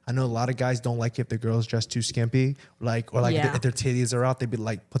attire. I know a lot of guys don't like if the girls dress too skimpy, or Yeah. if their titties are out, they'd be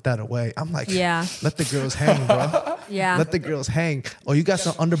like, put that away. I'm like, Yeah. let the girls hang, bro. Yeah. Let the girls hang. Oh, you got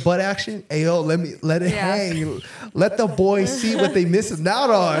some underbutt action? Hey, yo, let it Yeah. hang. Let the boys see what they missing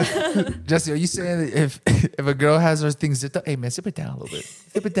out on. Jesse, are you saying that if a girl has her things zipped up, hey man, zip it down a little bit.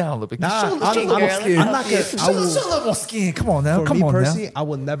 Zip it down a little bit. Nah, show I'm a little not skin. gonna. I Show will. a little more skin. Come on now. For Come me on personally, now. I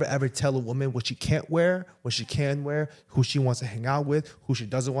will never ever tell a woman what she can't wear, what she can wear, who she wants to hang out with, who she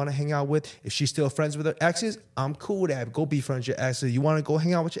doesn't want to hang out with. If she's still friends with her exes, I'm cool with that. Go be friends with your exes. You want to go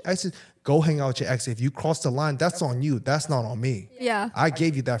hang out with your exes? Go hang out with your exes. If you cross the line, that's on you. That's not on me. Yeah. I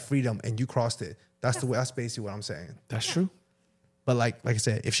gave you that freedom and you crossed it. That's the way. That's basically what I'm saying. That's true. But like I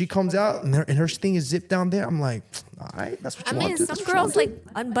said, if she comes out and her thing is zipped down there, I'm like, all right, that's what I you mean, want to do. some That's what you girls wanna do. like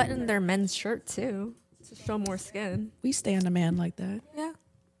unbutton their men's shirt too to show more skin. We stand a man like that. Yeah.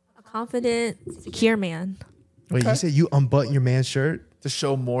 A confident, secure man. Wait, you said you unbutton your man's shirt To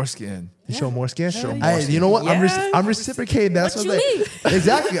show more skin. to show more skin? Show more Hey, skin. you know what? Yeah. I'm reciprocating that. What So you I'm mean? like,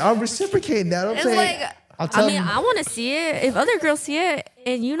 exactly. I'm reciprocating that. I'm It's saying, like, I'll tell I mean, them- I want to see it. If other girls see it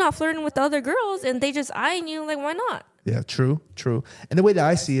and you not flirting with the other girls and they just eyeing you, like, why not? Yeah, true. And the way that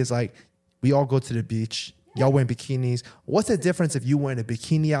I see it is like, we all go to the beach. Y'all wearing bikinis. What's the difference if you wearing a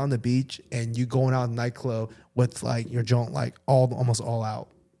bikini out on the beach and you going out in a nightclub with like your joint like almost all out?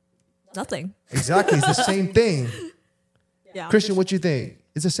 Nothing. Exactly. It's the same thing. Yeah. Christian, what you think?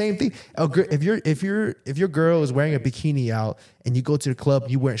 It's the same thing. If your girl is wearing a bikini out and you go to the club,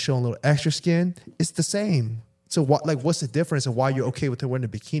 you weren't showing a little extra skin. It's the same. So what's the difference and why you're okay with her wearing a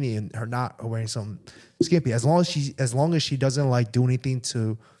bikini and her not wearing some skimpy? As long as she doesn't like do anything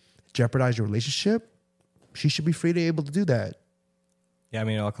to jeopardize your relationship, she should be free to able to do that. Yeah, I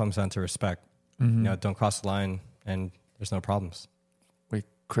mean, it all comes down to respect. Don't cross the line, and there's no problems. Wait,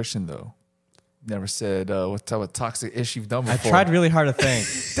 Christian though. Never said what type of toxic ish you've done I before. tried really hard to think,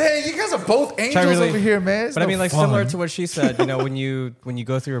 Dang, you guys are both angels really- over here, man. It's but I no mean, like fun. similar to what she said. When you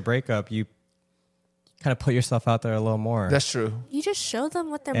go through a breakup, you kind of put yourself out there a little more. That's true. You just show them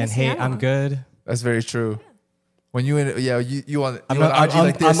what they're and missing hey, out I'm on. good. That's very true. When you on I'm on not. IG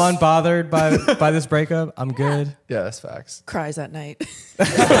like this. I'm unbothered by this breakup. I'm good. Yeah, that's facts. Cries at night.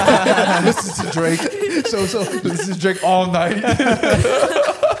 Listen to Drake. So listen to Drake all night.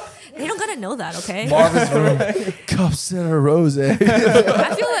 They don't gotta know that, okay? Marvin's room. Cups and a rose. I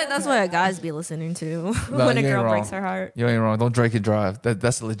feel like that's what guys be listening to No, when a you ain't girl wrong. breaks her heart. You ain't wrong. Don't drink and drive.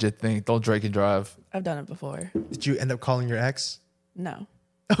 That's a legit thing. Don't drink and drive. I've done it before. Did you end up calling your ex? No.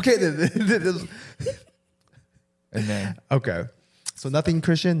 Okay. And then Okay. So nothing,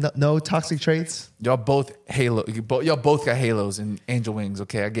 Christian. No toxic traits. Y'all both y'all both got halos and angel wings.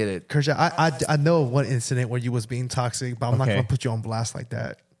 Okay, I get it. Christian, I know one incident where you was being toxic, but I'm not Okay. gonna put you on blast like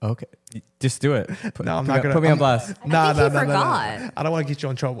that. Okay, just do it. No, I'm not gonna put me on blast. Nah, think he nah. forgot. I don't want to get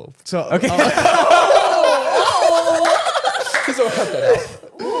you in trouble. So Okay. I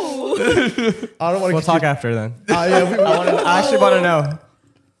don't want to. We'll talk after then. Yeah, I actually want to know.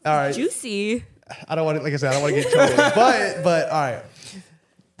 all right. Juicy. I don't want to. Like I said, I don't want to get in trouble. but all right.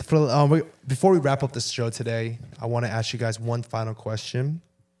 Before we wrap up this show today, I want to ask you guys one final question.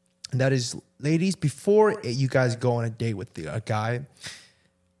 And that is, ladies, before you guys go on a date with a guy,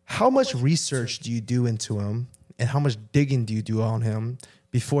 how much research do you do into him, and how much digging do you do on him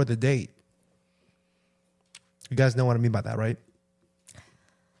before the date? You guys know what I mean by that, right?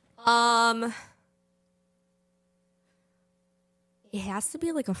 It has to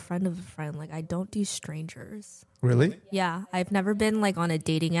be like a friend of a friend. Like I don't do strangers. Really? Yeah, I've never been like on a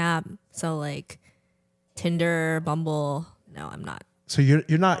dating app. So like Tinder, Bumble. No, I'm not. So you're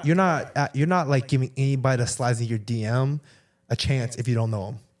not like giving anybody that slides in your DM a chance if you don't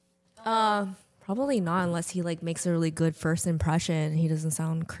know him. Probably not unless he like makes a really good first impression. He doesn't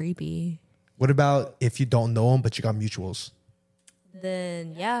sound creepy. What about if you don't know him but you got mutuals?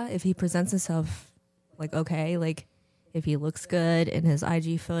 Then yeah, if he presents himself like okay, like if he looks good in his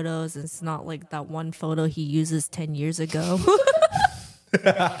IG photos, it's not like that one photo he uses 10 years ago.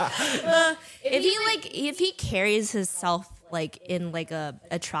 If he carries himself like in like a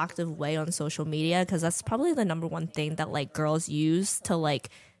attractive way on social media, because that's probably the number one thing that like girls use to like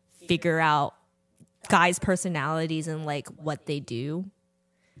figure out guys' personalities and like what they do.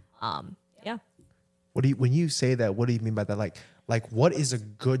 Yeah. When you say that, what do you mean by that? Like what is a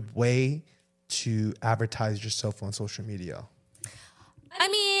good way to advertise yourself on social media? I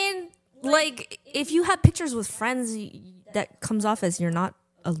mean, like if you have pictures with friends, that comes off as you're not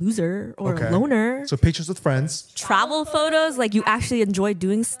a loser or a loner. So pictures with friends. Travel photos, like you actually enjoy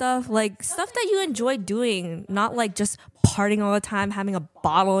doing stuff, like stuff that you enjoy doing, not like just partying all the time, having a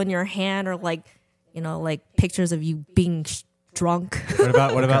bottle in your hand, or like, you know, like pictures of you being drunk. What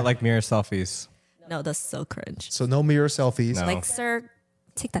about like mirror selfies? No, that's so cringe. So no mirror selfies. No. Like, sir,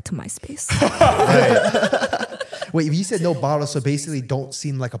 take that to MySpace. Wait, if you said no bottles, so basically don't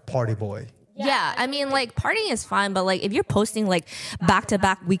seem like a party boy. Yeah, I mean, like partying is fine, but like if you're posting like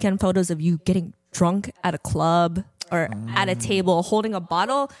back-to-back weekend photos of you getting drunk at a club or at a table holding a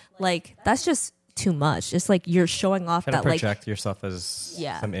bottle, like that's just too much. It's like you're showing off Gotta that like project yourself as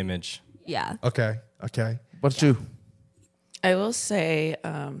Yeah. some image. yeah. Okay. What's you? I will say,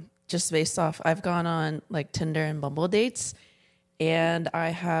 just based off, I've gone on like Tinder and Bumble dates, and I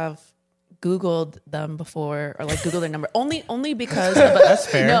have Googled them before, or like Googled their number only because That's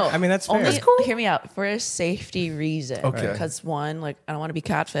fair. No, I mean, that's fair. only, hear me out, for a safety reason. Okay. Because one, like I don't want to be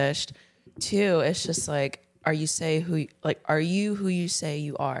catfished. Two, it's just like, are you who you say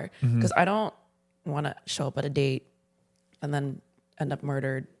you are? Because I don't want to show up at a date and then end up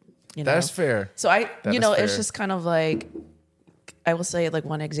murdered. You know? That's fair. So That is it's fair. just kind of like, I will say like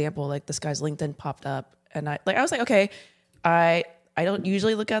one example, like this guy's LinkedIn popped up, and I was like, okay, I don't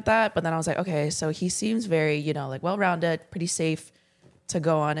usually look at that, but then I was like, okay, so he seems very, you know, like well-rounded, pretty safe to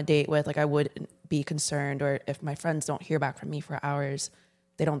go on a date with. Like I wouldn't be concerned, or if my friends don't hear back from me for hours,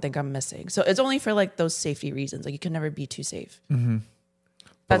 they don't think I'm missing. So it's only for like those safety reasons. Like you can never be too safe.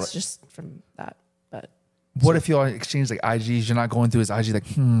 That's just from that. But What if y'all exchange like IGs? You're not going through his IG like,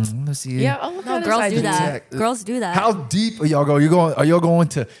 let's see. yeah, I'll look No, at girls his do IG. that. Yeah. Girls do that. How deep are y'all going? Are y'all going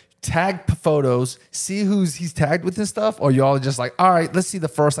to tag photos, see who's he's tagged with and stuff, or y'all just like, all right, let's see the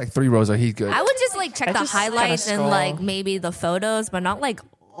first like 3 rows. Are he good? I would just like check I the just kinda highlights and scroll. like maybe the photos, but not like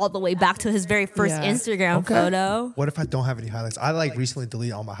all the way back to his very first Yeah. Instagram photo. What if I don't have any highlights? I like recently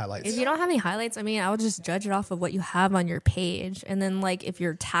deleted all my highlights. If you don't have any highlights, I mean, I would just judge it off of what you have on your page. And then like if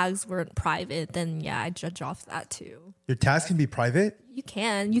your tags weren't private, then yeah, I judge off that too. Your tags can be private. You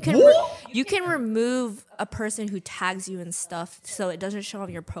can you can remove a person who tags you and stuff so it doesn't show on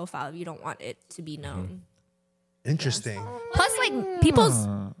your profile if you don't want it to be known. Interesting. Plus like people's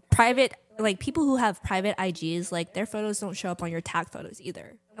private, like people who have private IGs, like their photos don't show up on your tag photos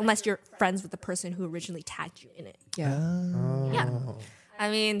either, unless you're friends with the person who originally tagged you in it. Yeah. Yeah,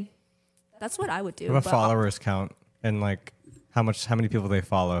 I mean, that's what I would do. What about but- followers count and like how many people they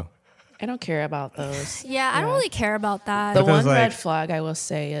follow? I don't care about those. Yeah, I don't really care about that. The But there's, one red like- flag I will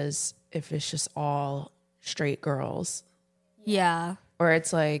say is if it's just all straight girls, Yeah. or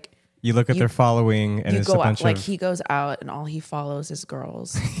it's like You look at their following and you it's a go out, bunch like of he goes out and all he follows is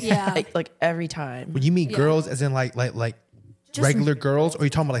girls. Yeah. like every time. When you meet girls, as in like Just- regular girls, or are you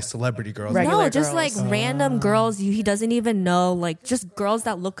talking about like celebrity girls? Regular no, just girls. like random girls he doesn't even know, like just girls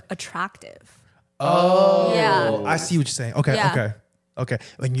that look attractive. Oh, Yeah. I see what you're saying. Okay, Yeah. okay.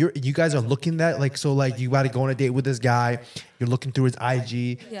 When you guys are looking at like, so like you got to go on a date with this guy. You're looking through his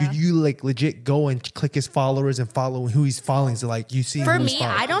IG. Yeah. You like legit go and click his followers and follow who he's following. So like you see For who he's me,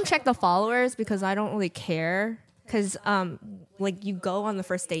 following. I don't check the followers because I don't really care. Because like you go on the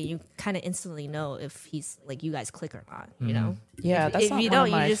first date, you kind of instantly know if he's like you guys click or not. You know. Yeah, If- that's if not you one don't, of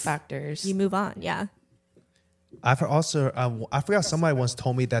you my just- factors. You move on. Yeah. I've also I forgot somebody once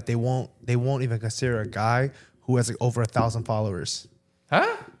told me that they won't even consider a guy who has like over 1,000 followers.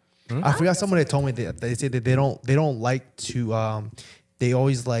 Huh? I forgot someone that told me that they say that they don't like to they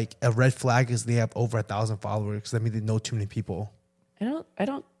always like a red flag is they have over 1,000 followers because that means they know too many people. I don't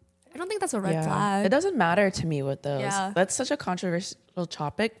I don't think that's a red yeah. flag. It doesn't matter to me with those. Yeah. That's such a controversial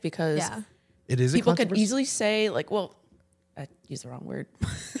topic because Yeah. It is people a can controversy? easily say like, well, I used the wrong word.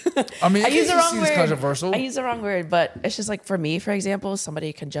 I mean, I use the wrong it's word. controversial. I use the wrong word, but it's just like for me, for example,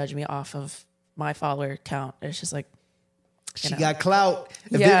 somebody can judge me off of my follower count. It's just like, She know. got clout.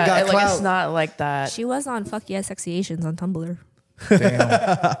 If yeah, they got like clout, it's not like that. She was on Fuck Yeah Sexy Asians on Tumblr.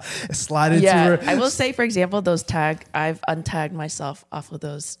 Damn. slide into Yeah, her. I will say, for example, I've untagged myself off of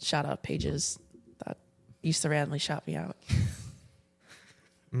those shout out pages that used to randomly shout me out.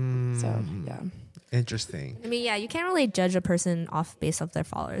 So yeah, Interesting. I mean, yeah, you can't really judge a person off based off their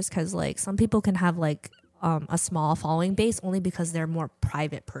followers because like some people can have like a small following base only because they're a more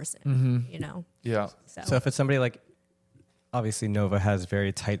private person. You know. Yeah. So if it's somebody like, obviously Nova has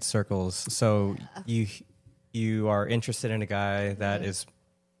very tight circles. So you are interested in a guy that is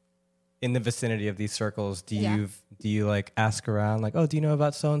in the vicinity of these circles. Do you like ask around like, oh, do you know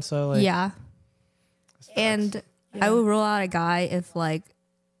about so and so? Like, Yeah. And I would rule out a guy if like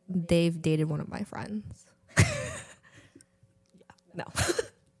they've dated one of my friends. No.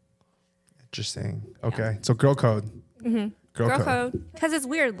 Interesting. Okay. So girl code. Girl code. Because it's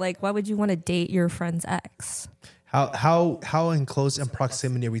weird. Like, why would you want to date your friend's ex? How in close in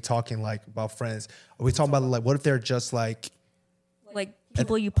proximity are we talking like about friends? Are we talking about like what if they're just like Like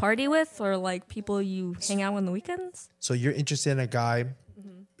people you party with or like people you hang out on the weekends? so you're interested in a guy,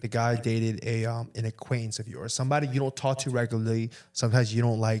 the guy dated an acquaintance of yours, somebody you don't talk to regularly, sometimes you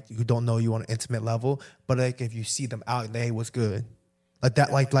don't like who don't know you on an intimate level, but like if you see them out and hey, what's good? Like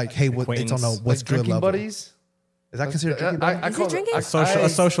that like hey, what it's on a Acquaintance. what's Like good drinking level. buddies. Is that considered drinking buddy? I Is call it drinking? a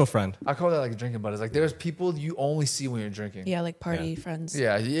social friend. I call that like drinking buddies. Like there's people you only see when you're drinking. yeah, like party friends.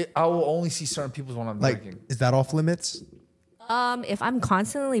 Yeah, I will only see certain people when I'm Like drinking. is that off limits? If I'm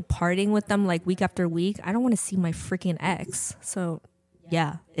constantly partying with them like week after week, I don't want to see my freaking ex. So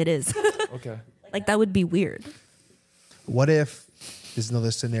yeah, it is. Okay. Like that would be weird. What if there's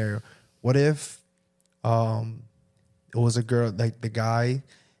another scenario? What if it was a girl, like the guy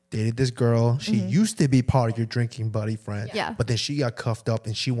dated this girl. She used to be part of your drinking buddy friend. Yeah. But then she got cuffed up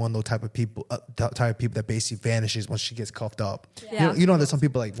and she one of those type of people that basically vanishes once she gets cuffed up. Yeah. You know that some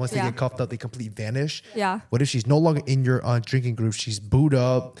people like once they Yeah. get cuffed up, they completely vanish. Yeah. What if she's no longer in your drinking group? She's booed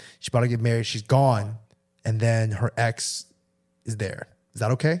up. She's about to get married. She's gone. And then her ex is there. Is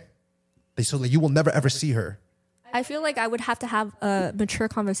that okay? So like, you will never ever see her. I feel like I would have to have a mature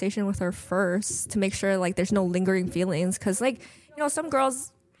conversation with her first to make sure like there's no lingering feelings. Cause like, you know, some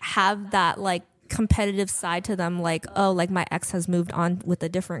girls have that like competitive side to them. Like, oh, like my ex has moved on with a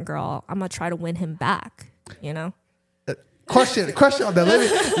different girl. I'm gonna try to win him back, you know? Question on that.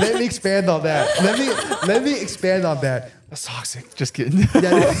 Let me expand on that. Let me expand on that. That's toxic. Just kidding.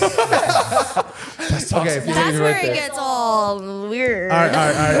 That's toxic. Okay. That's Behavior where right it there. gets all weird. All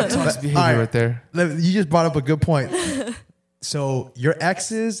right. Toxic behavior All right. right there. You just brought up a good point. So your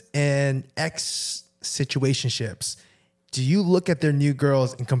exes and ex situationships, do you look at their new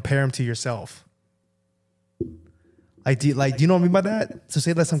girls and compare them to yourself? Do you know what I mean by that? So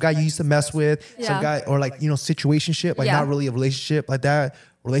say that some guy you used to mess with, some Yeah. guy, or like, you know, situationship, like Yeah. not really a relationship like that,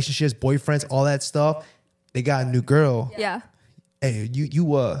 relationships, boyfriends, all that stuff. They got a new girl. Yeah. Hey, you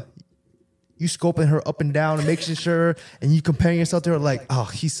scoping her up and down and making sure, and you comparing yourself to her like, oh,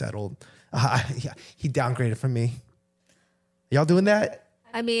 he settled. He downgraded from me. Y'all doing that?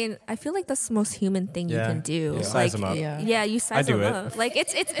 I mean, I feel like that's the most human thing you Yeah. can do. Yeah. Size Like, them up. Yeah. you size do them it. up. Like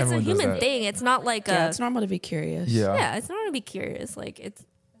it's a Everyone does human that. thing. It's not like Yeah, a it's normal to be curious. Yeah. yeah. It's not to be curious. Like it's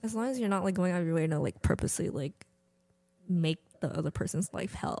as long as you're not like going out of your way to like purposely like make the other person's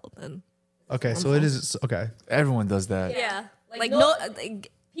life hell. Then Okay, so it is okay. Everyone does that. yeah, like no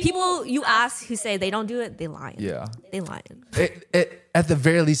people you ask who say they don't do it, they lying. Yeah. They lying. It at the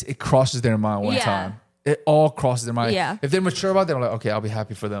very least, it crosses their mind one Yeah. time. it all crosses their mind. Yeah. If they're mature about it, they're like, okay, I'll be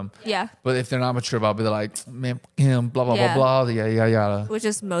happy for them. Yeah. But if they're not mature about it, they're like, man, him, blah, blah, Yeah. blah, blah, yada, yada, yada. Which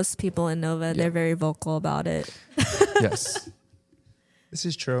is most people in Nova. They're very vocal about it. Yes. This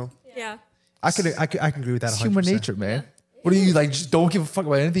is true. Yeah. I can agree with that. It's 100%. human nature, man. What do you like? Just don't give a fuck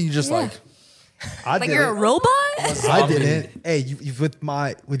about anything. You just like, I Like did you're a robot? I didn't. Hey, you with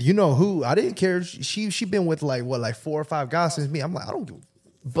you know who? I didn't care. She been with like 4 or 5 guys since me. I'm like, I don't give.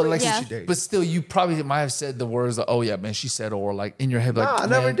 but like, Yeah. but still, you probably might have said the words like, oh yeah, man, she said, or like in your head, like, Nah, I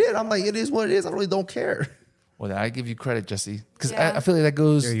never man, did. I'm like, it is what it is. I really don't care. Well, then I give you credit, Jesse, because Yeah. I feel like that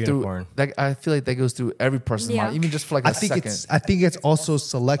goes You're a through. unicorn. Like I feel like that goes through every person's Yeah. mind, even just for like a second. I think it's also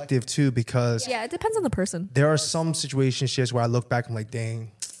selective too, because Yeah, it depends on the person. there are some situationships where I look back, I'm like,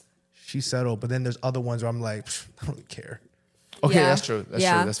 dang, she settled. But then there's other ones where I'm like, I don't really care. Okay, Yeah. that's true. That's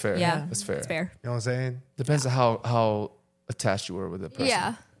Yeah. true. That's fair. Yeah. That's fair. It's fair. You know what I'm saying? Depends on how attached you were with the person.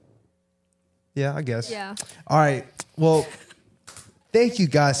 Yeah. Yeah, I guess. Yeah. All right. Well, thank you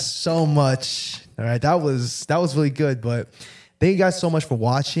guys so much. All right, that was really good. But thank you guys so much for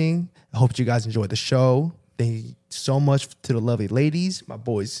watching. I hope you guys enjoyed the show. Thank you so much to the lovely ladies, my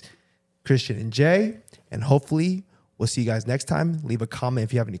boys Christian and Jay, and hopefully we'll see you guys next time. Leave a comment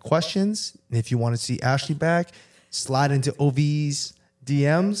if you have any questions, and if you want to see Ashley back, slide into OV's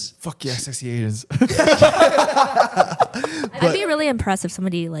DMs. Fuck yeah, sexy Asians. I'd be really impressed if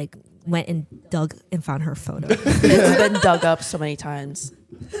somebody like went and dug and found her photo. It's been dug up so many times.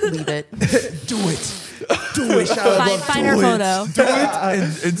 Leave it. Do it. Do it. Shout out, Find her photo.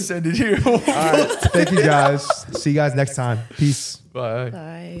 and send it here. All right. Thank you guys. See you guys next time. Peace. Bye.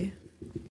 Bye.